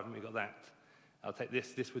this, why haven't we got that? I'll take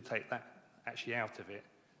this would take that actually out of it,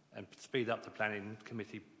 and speed up the planning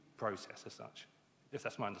committee process as such, if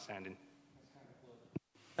that's my understanding.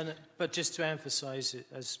 But just to emphasise,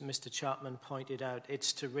 as Mr. Chapman pointed out,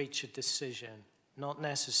 it's to reach a decision, not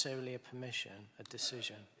necessarily a permission, a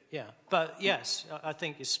decision. Yeah, but yes, I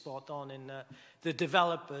think you're spot on in the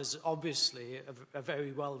developers obviously are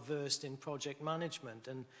very well versed in project management,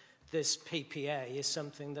 and this PPA is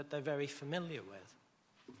something that they're very familiar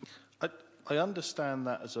with. I understand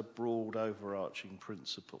that as a broad overarching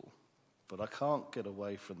principle, but I can't get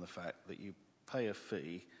away from the fact that you pay a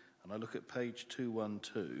fee. And I look at page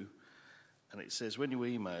 212, and it says, when you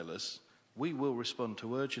email us, we will respond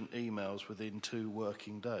to urgent emails within 2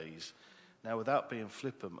 working days. Now, without being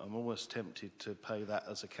flippant, I'm almost tempted to pay that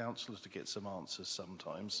as a councillor to get some answers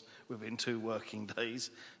sometimes within 2 working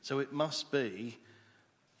days. So it must be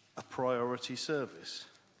a priority service.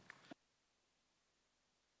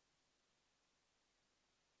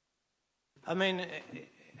 I mean,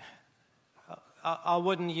 I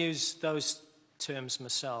wouldn't use those terms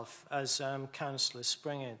myself, as Councillor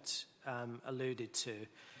Springett alluded to.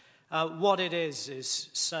 What it is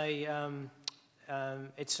say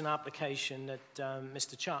it's an application that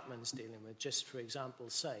Mr. Chapman's dealing with, just for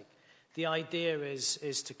example's sake. The idea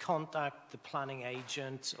is to contact the planning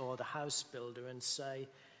agent or the house builder and say,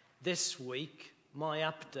 this week my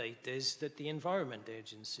update is that the Environment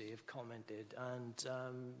Agency have commented, and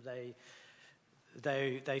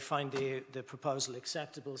they find the proposal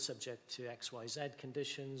acceptable subject to XYZ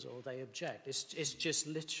conditions, or they object. It's just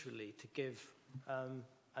literally to give an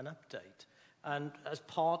update. And as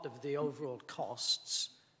part of the overall costs,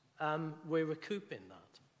 we're recouping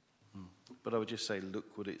that. But I would just say,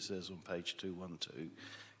 look what it says on page 212.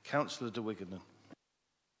 Councillor de Wiggenden.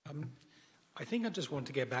 I think I just want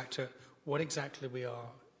to get back to what exactly we are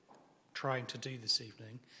trying to do this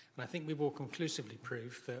evening. And I think we've all conclusively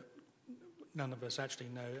proved that none of us actually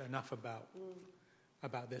know enough about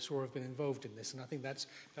this or have been involved in this, and I think that's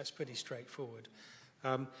pretty straightforward.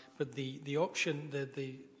 But the option,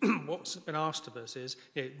 what's been asked of us is,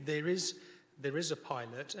 there is a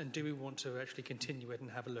pilot, and do we want to actually continue it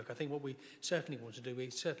and have a look? I think what we certainly want to do, we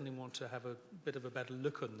certainly want to have a bit of a better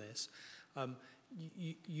look on this.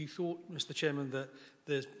 You thought, Mr. Chairman, that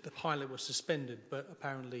the pilot was suspended, but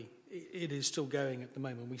apparently it is still going at the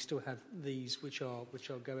moment. We still have these which are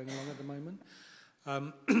going along at the moment.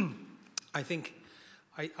 I think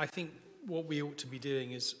what we ought to be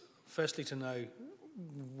doing is, firstly, to know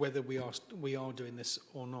whether we are doing this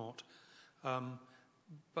or not.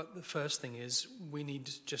 But the first thing is we need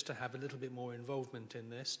just to have a little bit more involvement in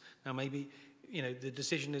this. Now, maybe the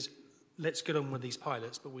decision is let's get on with these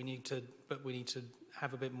pilots, but we need to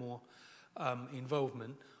have a bit more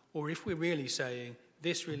involvement. Or if we're really saying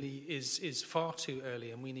this really is far too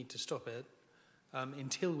early and we need to stop it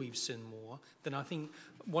until we've seen more, then I think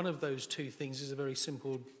one of those two things is a very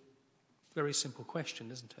simple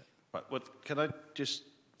question, isn't it? Right. Well, can I just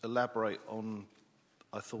elaborate on?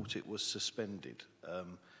 I thought it was suspended.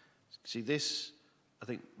 See, this, I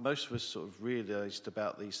think most of us sort of realised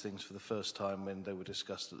about these things for the first time when they were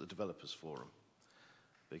discussed at the Developers Forum,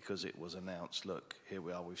 because it was announced, look, here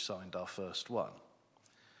we are, we've signed our first one.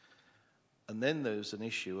 And then there's an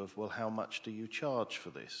issue of, well, how much do you charge for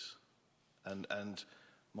this? And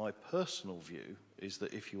my personal view is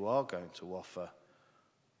that if you are going to offer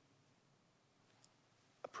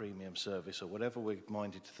a premium service or whatever we're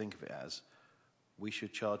minded to think of it as, we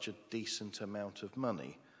should charge a decent amount of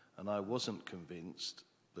money. And I wasn't convinced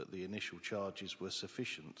that the initial charges were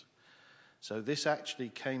sufficient. So this actually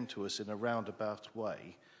came to us in a roundabout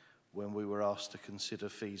way when we were asked to consider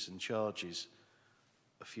fees and charges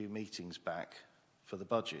a few meetings back for the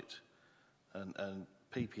budget. And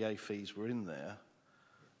PPA fees were in there.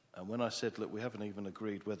 And when I said, look, we haven't even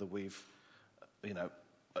agreed whether we've,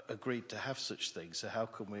 agreed to have such things, so how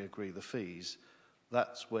can we agree the fees?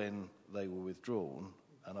 That's when they were withdrawn,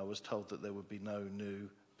 and I was told that there would be no new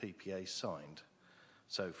PPA signed.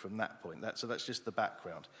 So from that point, that's just the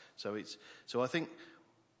background. So I think,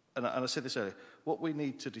 and I said this earlier, what we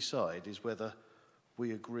need to decide is whether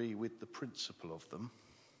we agree with the principle of them,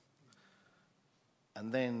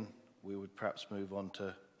 and then we would perhaps move on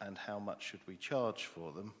to, and how much should we charge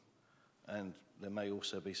for them? And there may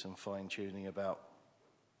also be some fine-tuning about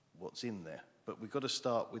what's in there. But we've got to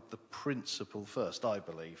start with the principle first, I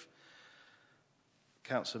believe.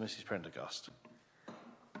 Councillor Mrs Prendergast.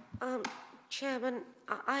 Chairman,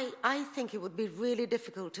 I think it would be really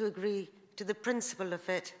difficult to agree to the principle of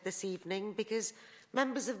it this evening, because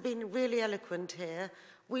members have been really eloquent here.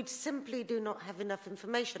 We simply do not have enough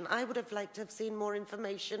information. I would have liked to have seen more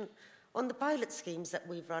information on the pilot schemes that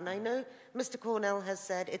we've run. I know Mr Cornell has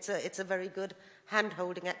said it's a very good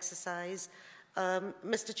hand-holding exercise.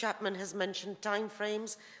 Mr Chapman has mentioned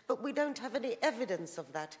timeframes, but we don't have any evidence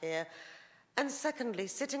of that here. And secondly,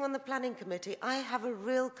 sitting on the planning committee, I have a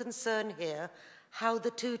real concern here how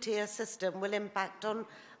the two-tier system will impact on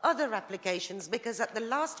other applications, because at the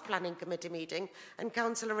last planning committee meeting, and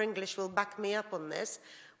Councillor English will back me up on this,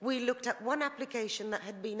 we looked at one application that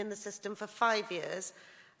had been in the system for 5 years,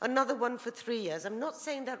 another one for 3 years. I'm not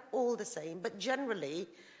saying they're all the same, but generally,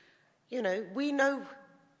 we know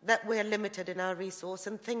that we're limited in our resource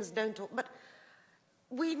and things don't talk, but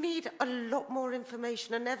we need a lot more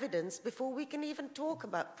information and evidence before we can even talk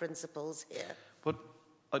about principles here. But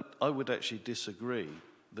I would actually disagree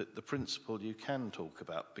that the principle you can talk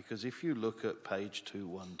about, because if you look at page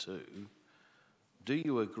 212, do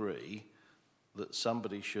you agree that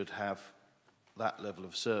somebody should have that level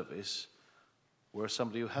of service, whereas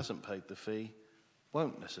somebody who hasn't paid the fee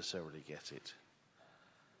won't necessarily get it?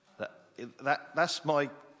 That's my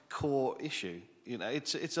core issue.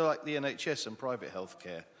 It's like the NHS and private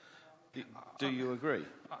healthcare. Do you agree?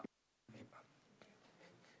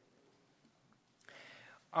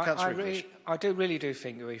 I do really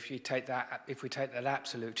think that if we take that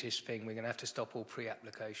absolutist thing, we're going to have to stop all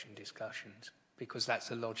pre-application discussions, because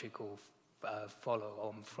that's a logical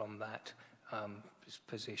follow-on from that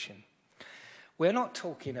position. We're not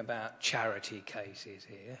talking about charity cases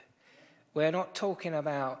here. We're not talking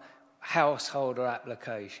about householder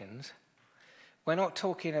applications. We're not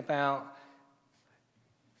talking about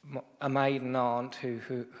a maiden aunt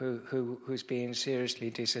who's being seriously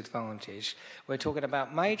disadvantaged. We're talking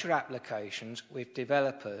about major applications with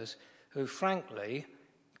developers who, frankly,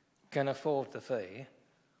 can afford the fee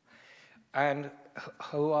and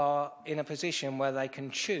who are in a position where they can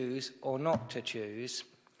choose or not to choose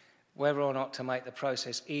whether or not to make the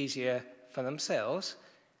process easier for themselves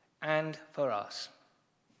and for us.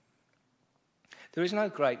 There is no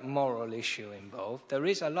great moral issue involved. There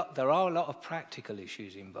are a lot of practical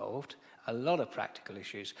issues involved, a lot of practical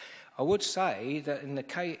issues. I would say that in the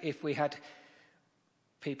case, if we had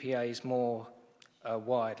PPAs more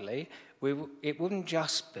widely, it wouldn't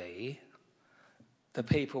just be the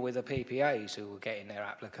people with the PPAs who were getting their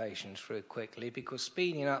applications through quickly, because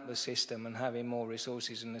speeding up the system and having more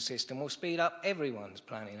resources in the system will speed up everyone's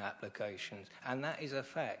planning applications, and that is a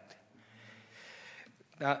fact.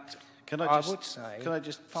 That Can I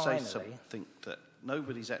just finally, say something that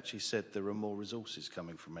nobody's actually said there are more resources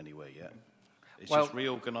coming from anywhere yet? It's well, just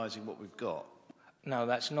reorganising what we've got. No,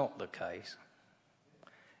 that's not the case.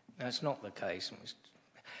 That's not the case.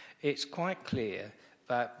 It's quite clear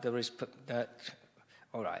that there is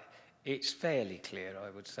all right. It's fairly clear, I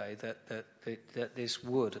would say, that this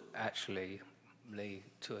would actually lead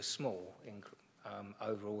to a small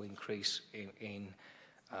overall increase in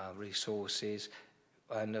resources,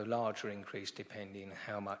 and a larger increase depending on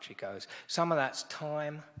how much it goes. Some of that's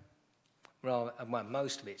time, well,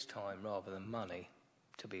 most of it's time rather than money,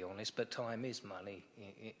 to be honest, but time is money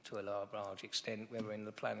to a large extent, whether in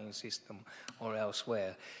the planning system or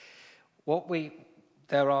elsewhere.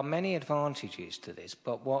 There are many advantages to this,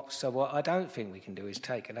 but what I don't think we can do is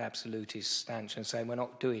take an absolutist stance and say we're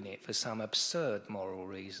not doing it for some absurd moral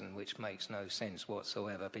reason, which makes no sense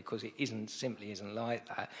whatsoever, because it simply isn't like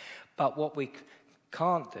that. But what we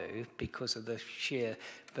can't do, because of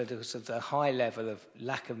the high level of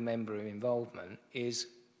lack of member involvement, is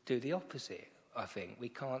do the opposite. I think we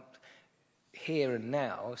can't here and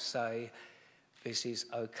now say this is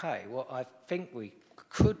okay. What I think we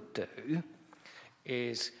could do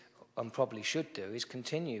is, and probably should do, is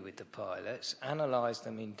continue with the pilots, analyse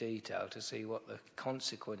them in detail to see what the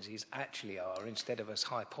consequences actually are, instead of us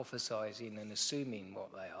hypothesising and assuming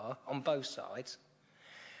what they are on both sides,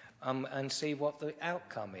 and see what the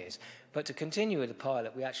outcome is. But to continue with the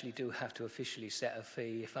pilot, we actually do have to officially set a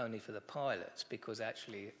fee, if only for the pilots, because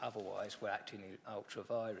actually otherwise we're acting ultra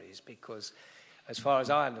vires, because as far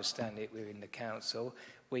as I understand it within the council,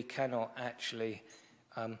 we cannot actually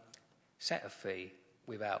set a fee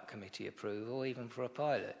without committee approval, even for a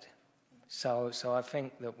pilot. So I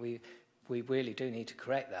think that we really do need to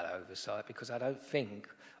correct that oversight, because I don't think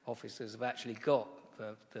officers have actually got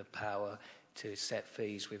the power to set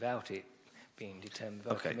fees without it being determined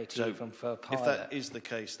by a committee, so even for a pilot. If that is the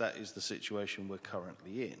case, that is the situation we're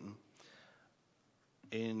currently in.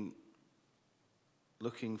 In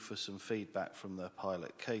looking for some feedback from the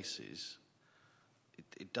pilot cases,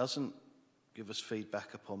 it doesn't give us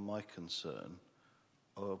feedback upon my concern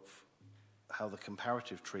of how the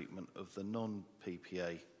comparative treatment of the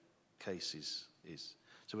non-PPA cases is.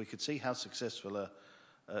 So we could see how successful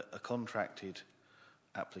a contracted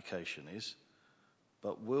application is,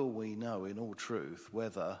 but will we know in all truth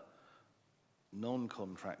whether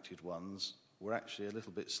non-contracted ones were actually a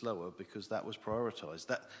little bit slower because that was prioritised?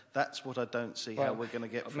 That's what I don't see how we're going to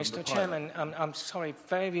get from Mr. the Chairman, I'm sorry,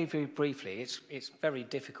 very, very briefly, it's very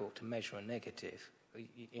difficult to measure a negative.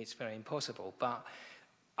 It's very impossible. But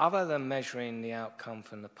other than measuring the outcome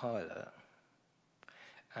from the pilot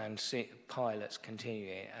and see pilots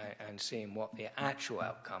continuing and seeing what the actual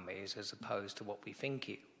outcome is as opposed to what we think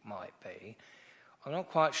it might be, I'm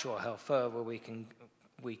not quite sure how further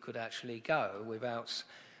we could actually go without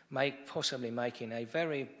possibly making a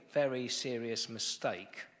very, very serious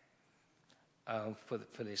mistake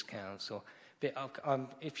for this council.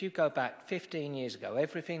 If you go back 15 years ago,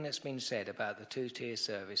 everything that's been said about the two-tier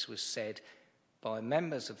service was said by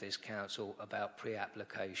members of this council about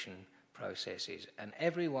pre-application processes, and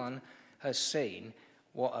everyone has seen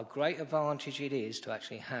what a great advantage it is to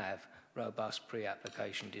actually have robust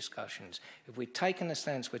pre-application discussions. If we'd taken the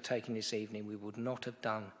stance we're taking this evening, we would not have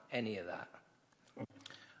done any of that.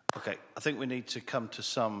 Okay, I think we need to come to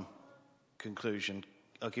some conclusion.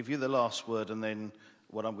 I'll give you the last word, and then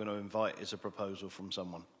what I'm going to invite is a proposal from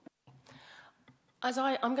someone.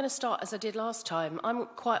 I'm going to start as I did last time. I'm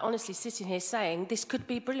quite honestly sitting here saying this could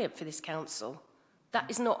be brilliant for this council.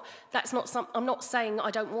 That's not I'm not saying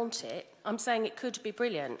I don't want it. I'm saying it could be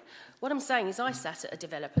brilliant. What I'm saying is I sat at a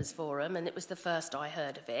developers forum, and it was the first I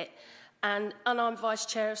heard of it, and I'm vice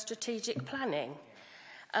chair of strategic planning.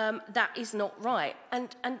 That is not right.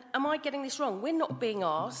 And am I getting this wrong? We're not being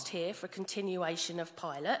asked here for a continuation of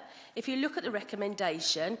pilot. If you look at the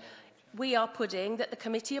recommendation, we are putting that the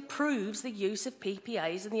committee approves the use of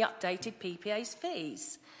PPAs and the updated PPAs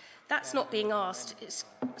fees. That's not being asked.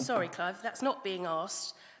 Sorry, Clive, that's not being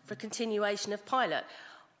asked for a continuation of pilot.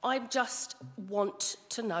 I just want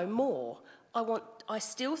to know more. I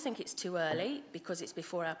still think it's too early because it's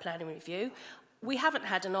before our planning review. we haven't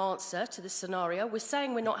had an answer to the scenario. We're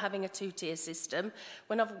saying we're not having a two-tier system.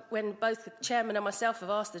 When both the chairman and myself have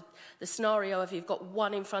asked the scenario of you've got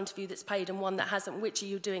one in front of you that's paid and one that hasn't, which are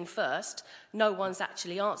you doing first? No one's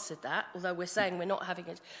actually answered that, although we're saying we're not having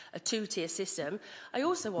a two-tier system. I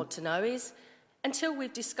also want to know is, until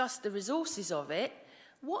we've discussed the resources of it,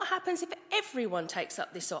 what happens if everyone takes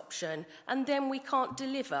up this option and then we can't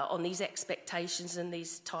deliver on these expectations and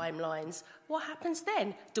these timelines? What happens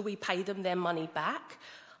then? Do we pay them their money back?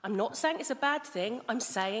 I'm not saying it's a bad thing. I'm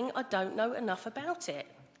saying I don't know enough about it.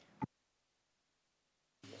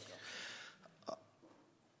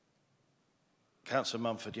 Councillor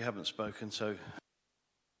Mumford, you haven't spoken, so...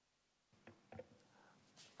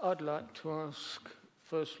 I'd like to ask,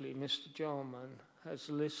 firstly, Mr. Jarman has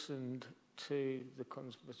listened to the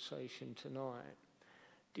conversation tonight.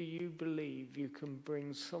 Do you believe you can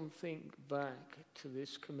bring something back to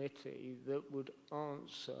this committee that would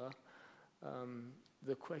answer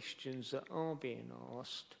the questions that are being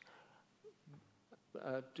asked,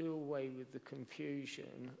 do away with the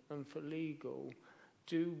confusion, and for legal,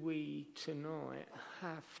 do we tonight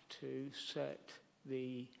have to set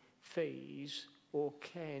the fees, or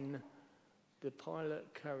can the pilot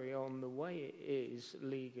carry on the way it is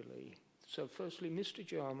legally? So firstly, Mr.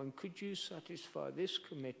 Jarman, could you satisfy this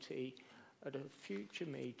committee at a future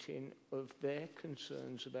meeting of their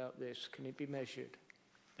concerns about this? Can it be measured?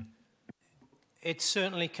 It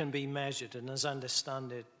certainly can be measured, and as I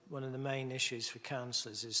understand it, one of the main issues for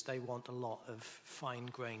councillors is they want a lot of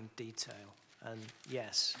fine-grained detail. And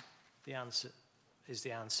yes, the answer is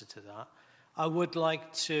the answer to that. I would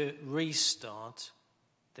like to restart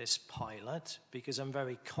this pilot because I'm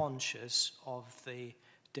very conscious of the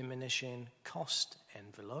diminishing cost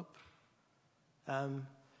envelope.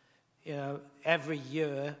 You know, every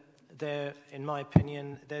year there, in my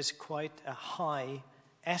opinion, there's quite a high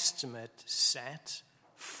estimate set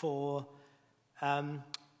for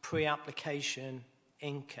pre-application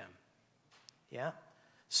income. Yeah?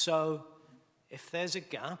 So if there's a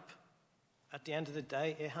gap, at the end of the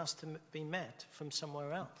day, it has to be met from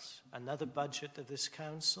somewhere else. Another budget of this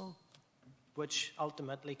council, which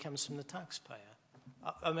ultimately comes from the taxpayer.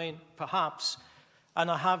 I mean, perhaps, and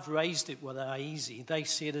I have raised it with IESE, they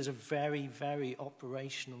see it as a very, very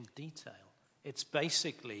operational detail. It's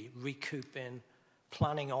basically recouping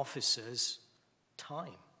planning officers'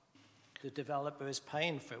 time. The developer is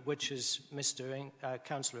paying for it, which, as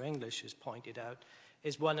Councillor English has pointed out,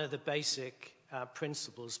 is one of the basic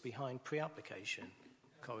principles behind pre-application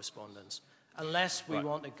correspondence. Unless we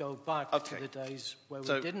want to go back to the days where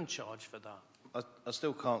we didn't charge for that. I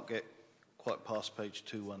still can't get quite past page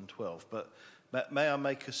 2112, but may I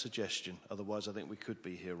make a suggestion? Otherwise, I think we could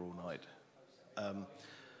be here all night.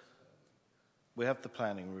 We have the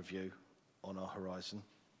planning review on our horizon.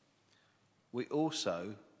 We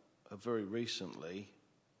also have very recently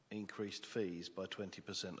increased fees by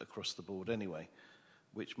 20% across the board anyway,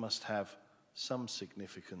 which must have some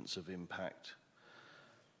significance of impact.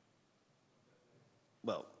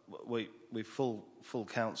 Well, we full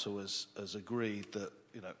council has agreed that,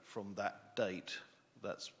 you know, from that date,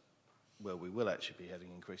 that's where we will actually be heading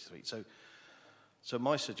increased fees. So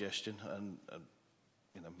my suggestion, and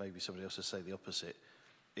you know, maybe somebody else will say the opposite,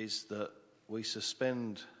 is that we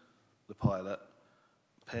suspend the pilot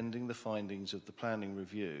pending the findings of the planning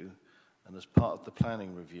review, and as part of the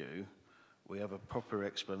planning review, we have a proper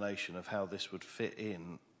explanation of how this would fit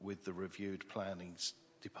in with the reviewed planning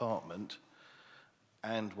department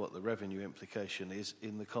and what the revenue implication is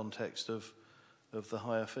in the context of the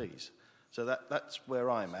higher fees. So that's where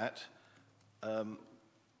I'm at.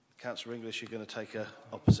 Councillor English, you're going to take a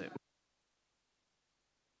opposite.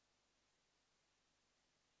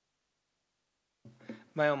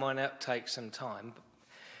 May or may not take some time,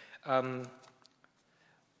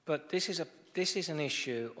 but this is an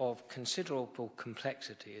issue of considerable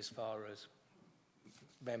complexity as far as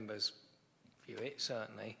members view it,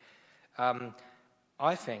 certainly.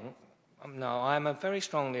 I think, I'm very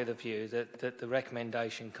strongly of the view that the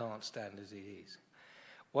recommendation can't stand as it is.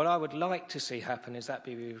 What I would like to see happen is that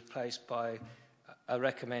be replaced by a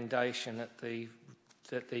recommendation that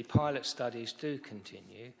the pilot studies do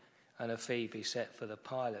continue and a fee be set for the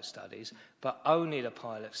pilot studies, but only the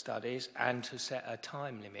pilot studies, and to set a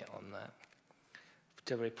time limit on that,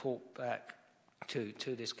 to report back to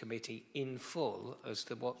this committee in full as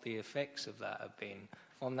to what the effects of that have been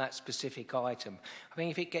on that specific item. I mean,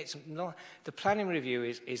 if it gets... the planning review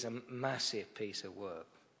is a massive piece of work.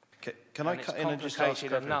 Can I cut in and just ask... It's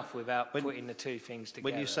complicated enough without putting the two things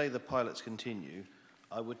together. When you say the pilots continue,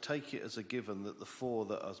 I would take it as a given that the 4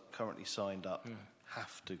 that are currently signed up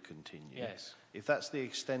have to continue. Yes. If that's the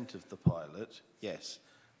extent of the pilot, yes,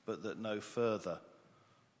 but that no further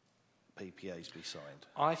PPAs be signed.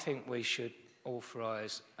 I think we should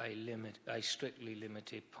authorise a strictly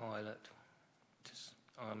limited pilot.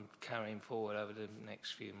 I'm carrying forward over the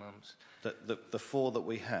next few months. The 4 that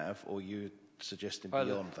we have, or you suggesting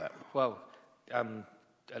beyond that? Well,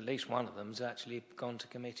 at least one of them's actually gone to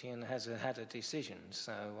committee and has had a decision,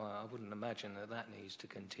 so I wouldn't imagine that needs to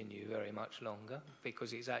continue very much longer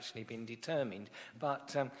because it's actually been determined.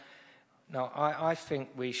 But no, I think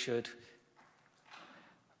we should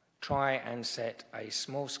try and set a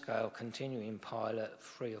small-scale continuing pilot,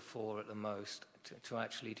 3 or 4 at the most, to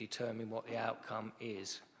actually determine what the outcome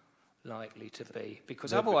is likely to be.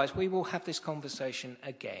 Because otherwise we will have this conversation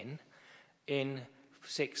again in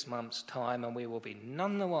 6 months' time and we will be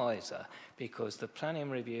none the wiser because the planning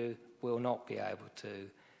review will not be able to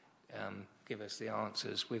give us the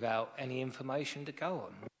answers without any information to go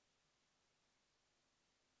on.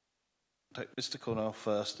 Take Mr. Cornell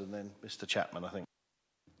first and then Mr. Chapman, I think.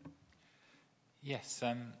 Yes,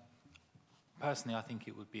 personally I think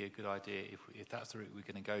it would be a good idea if that's the route we're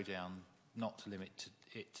going to go down, not to limit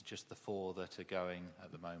it to just the 4 that are going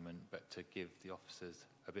at the moment, but to give the officers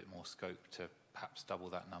a bit more scope to perhaps double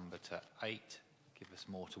that number to 8, give us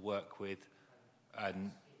more to work with,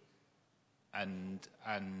 and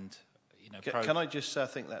you know. Can I just say I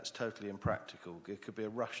think that's totally impractical. It could be a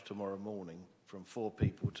rush tomorrow morning from 4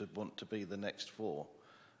 people to want to be the next 4.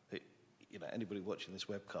 You know, anybody watching this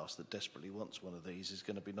webcast that desperately wants one of these is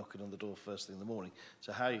going to be knocking on the door first thing in the morning.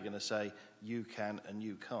 So how are you going to say you can and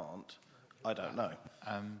you can't? I don't know.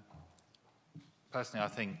 Personally, I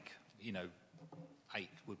think, you know, 8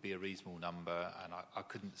 would be a reasonable number, and I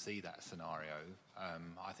couldn't see that scenario.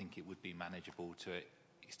 I think it would be manageable to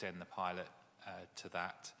extend the pilot to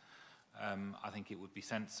that. I think it would be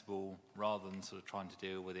sensible, rather than sort of trying to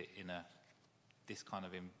deal with it in this kind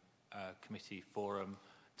of committee forum,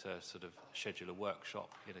 to sort of schedule a workshop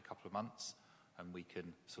in a couple of months, and we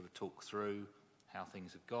can sort of talk through how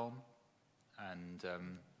things have gone and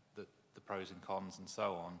the pros and cons and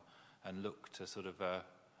so on, and look to sort of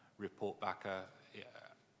report back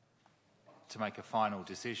to make a final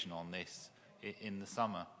decision on this in the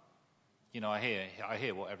summer. You know, I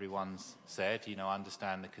hear what everyone's said. You know, I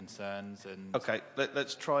understand the concerns and. Okay,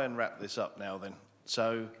 let's try and wrap this up now then.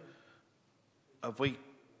 So, have we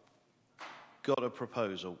got a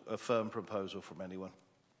proposal, a firm proposal from anyone?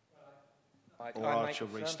 I make shall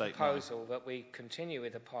a firm restate proposal that we continue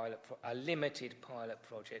with a limited pilot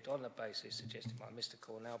project on the basis suggested by Mr.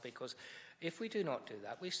 Cornell, because if we do not do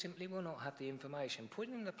that, we simply will not have the information.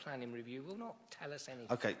 Putting in the planning review will not tell us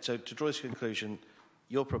anything. Okay, so to draw this conclusion,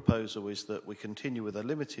 your proposal is that we continue with a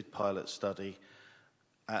limited pilot study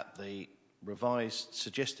at the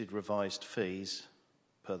suggested revised fees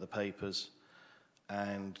per the papers,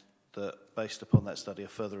 and that based upon that study a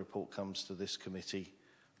further report comes to this committee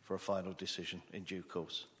for a final decision in due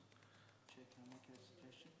course. Chair, can I make a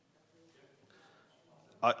suggestion?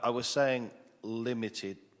 I was saying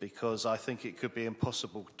limited because I think it could be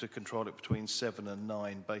impossible to control it between 7 and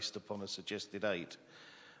 9 based upon a suggested 8.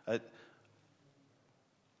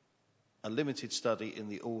 A limited study in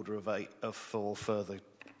the order of 8 for further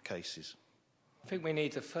cases. I think we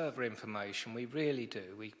need the further information. We really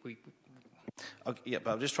do. Okay, yeah,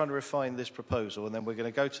 but I'm just trying to refine this proposal, and then we're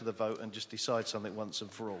going to go to the vote and just decide something once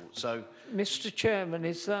and for all. So, Mr. Chairman,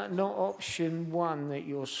 is that not option 1 that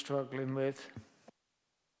you're struggling with?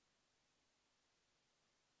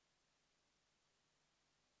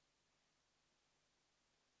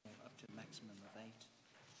 Up to a maximum of 8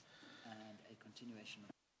 and a continuation of.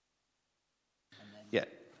 Yeah,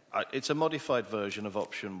 it's a modified version of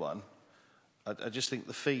option 1. I just think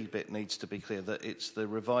the fee bit needs to be clear, that it's the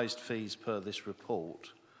revised fees per this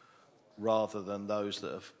report rather than those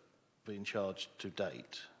that have been charged to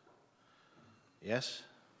date. Yes?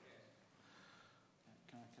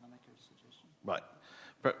 Can I make a suggestion? Right.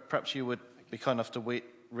 Perhaps you would be kind enough to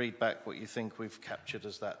read back what you think we've captured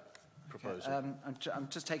as that proposal. Okay. I'm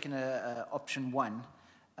just taking option 1,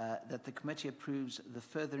 that the committee approves the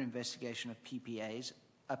further investigation of PPAs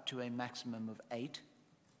up to a maximum of 8,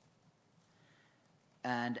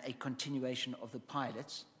 and a continuation of the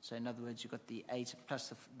pilots. So in other words, you've got the 8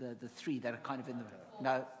 plus the 3 that are kind of in the...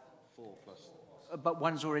 No. 4 plus... But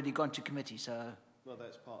one's already gone to committee, so... Well,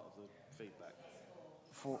 that's part of the feedback.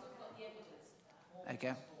 4...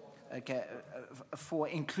 Okay. Okay. 4,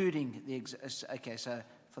 including the... Okay, so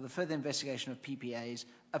for the further investigation of PPAs,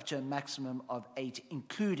 up to a maximum of 8,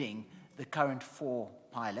 including the current 4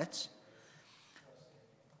 pilots.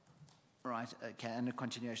 Right, okay, and a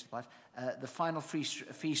continuation of the pilot. The final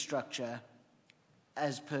fee structure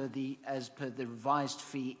as per the revised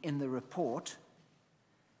fee in the report,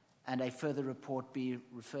 and a further report be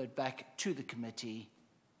referred back to the committee.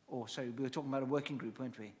 Or, sorry, we were talking about a working group,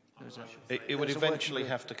 weren't we? It would eventually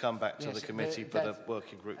have to come back to the committee, but a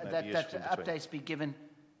working group may be useful in between. Updates be given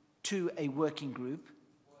to a working group,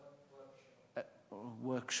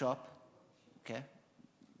 workshop, okay,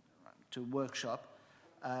 to workshop.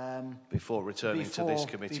 Before returning to this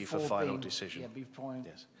committee for final decision. Yeah, before.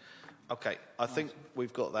 Yes. Okay, I think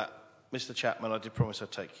we've got that. Mr. Chapman, I did promise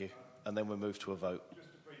I'd take you, and then we'll move to a vote.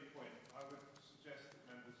 Just a brief point. I would suggest that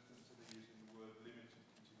members consider using the word limited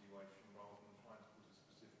continuation rather than trying to put a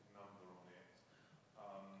specific number on it.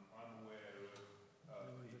 I'm aware of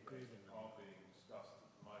PPAs that are being discussed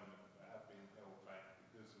at the moment that have been held back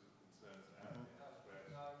because of the concerns that have been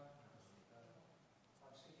expressed.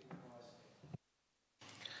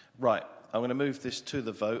 Right, I'm going to move this to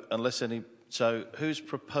the vote unless any... So who's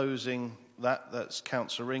proposing that? That's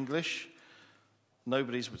Councillor English.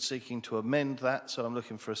 Nobody's seeking to amend that, so I'm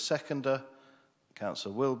looking for a seconder.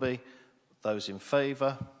 Councillor Wilby. Those in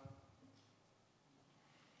favour?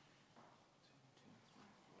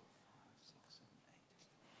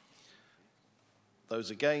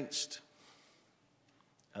 Those against?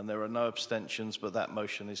 And there are no abstentions, but that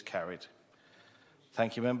motion is carried.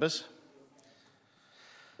 Thank you, members.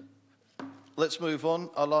 Let's move on.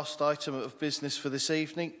 Our last item of business for this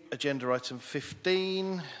evening, agenda item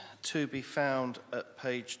 15, to be found at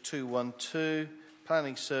page 212,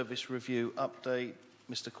 Planning Service Review Update.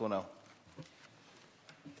 Mr. Cornell.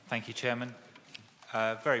 Thank you, Chairman.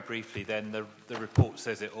 Very briefly then, the report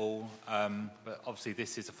says it all, but obviously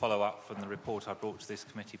this is a follow-up from the report I brought to this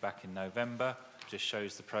committee back in November. Just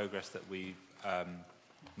shows the progress that we've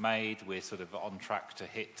made. We're sort of on track to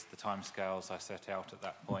hit the timescales I set out at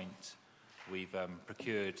that point. We've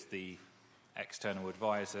procured the external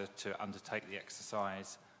advisor to undertake the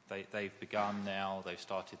exercise. They've begun now. They've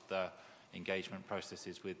started the engagement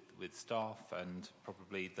processes with staff, and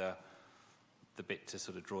probably the bit to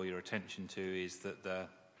sort of draw your attention to is that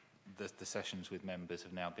the sessions with members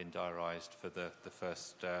have now been diarised for the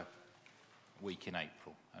first week in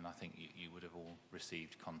April, and I think you would have all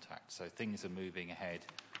received contact. So things are moving ahead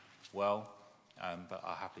well, but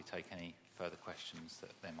I'll happily take any further questions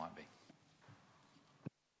that there might be.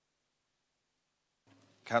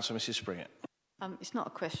 Councillor Mrs. Springett. It's not a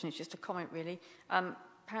question, it's just a comment, really.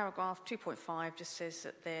 Paragraph 2.5 just says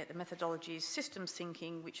that the methodology is systems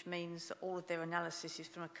thinking, which means that all of their analysis is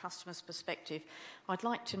from a customer's perspective. I'd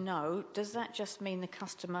like to know, does that just mean the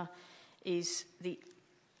customer is the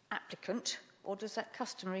applicant, or does that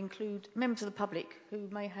customer include members of the public who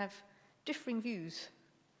may have differing views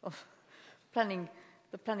of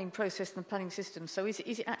the planning process and the planning system? So is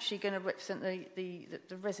it actually going to represent the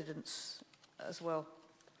residents as well?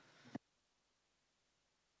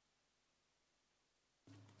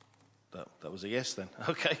 That was a yes then.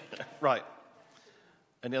 Okay, right.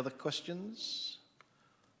 Any other questions?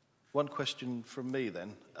 One question from me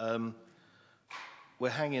then. We're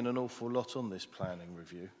hanging an awful lot on this planning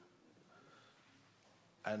review.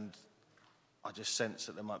 And I just sense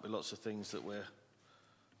that there might be lots of things that we're...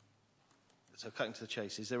 So cutting to the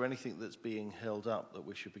chase, is there anything that's being held up that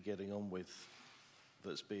we should be getting on with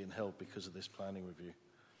that's being held because of this planning review?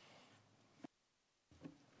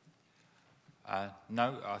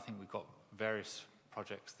 No, I think we've got various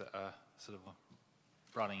projects that are sort of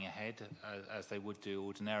running ahead as they would do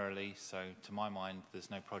ordinarily. So to my mind, there's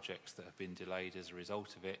no projects that have been delayed as a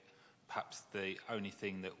result of it. Perhaps the only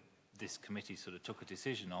thing that this committee sort of took a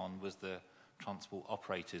decision on was the Transport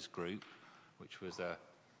Operators Group, which was a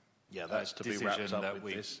that's to be wrapped up that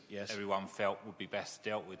with this. Yes. Everyone felt would be best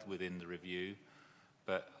dealt with within the review.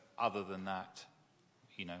 But other than that,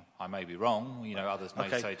 you know, I may be wrong. You know, others may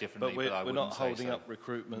say differently. But we're not holding so. up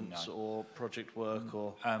recruitments or project work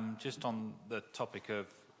or. Just on the topic of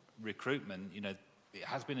recruitment, you know, it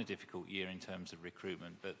has been a difficult year in terms of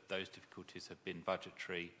recruitment, but those difficulties have been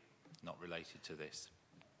budgetary, not related to this.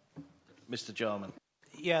 Mr. Jarman.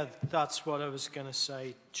 Yeah, that's what I was going to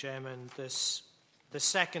say, Chairman. The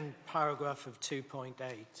second paragraph of 2.8,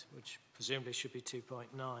 which presumably should be 2.9,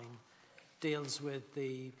 deals with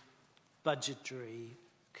the budgetary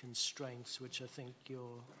constraints, which I think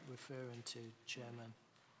you're referring to, Chairman.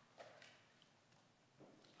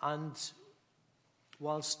 And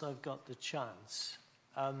whilst I've got the chance,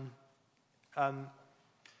 I'm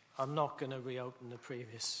not going to reopen the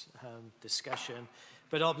previous discussion,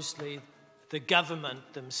 but obviously the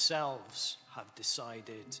government themselves have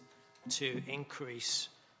decided to increase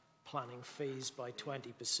planning fees by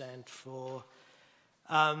 20% for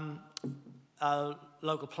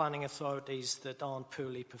local planning authorities that aren't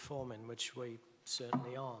poorly performing, which we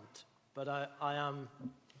certainly aren't. But I am,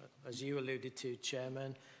 as you alluded to,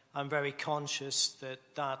 Chairman, I'm very conscious that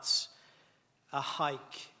that's a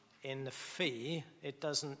hike in the fee. It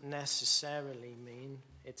doesn't necessarily mean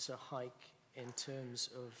it's a hike in terms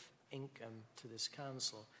of income to this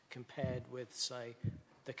council compared with, say,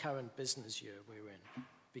 the current business year we're in,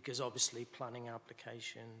 because obviously planning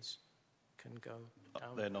applications can go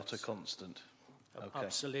down. They're not a constant. Okay.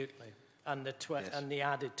 Absolutely. And and the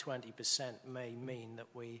added 20% may mean that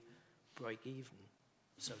we break even,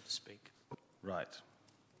 so to speak. Right.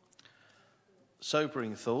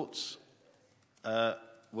 Sobering thoughts.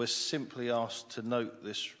 We're simply asked to note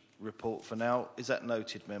this report for now. Is that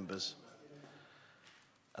noted, members?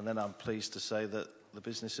 And then I'm pleased to say that the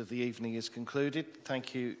business of the evening is concluded.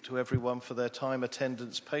 Thank you to everyone for their time,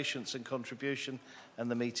 attendance, patience and contribution, and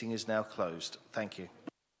the meeting is now closed. Thank you.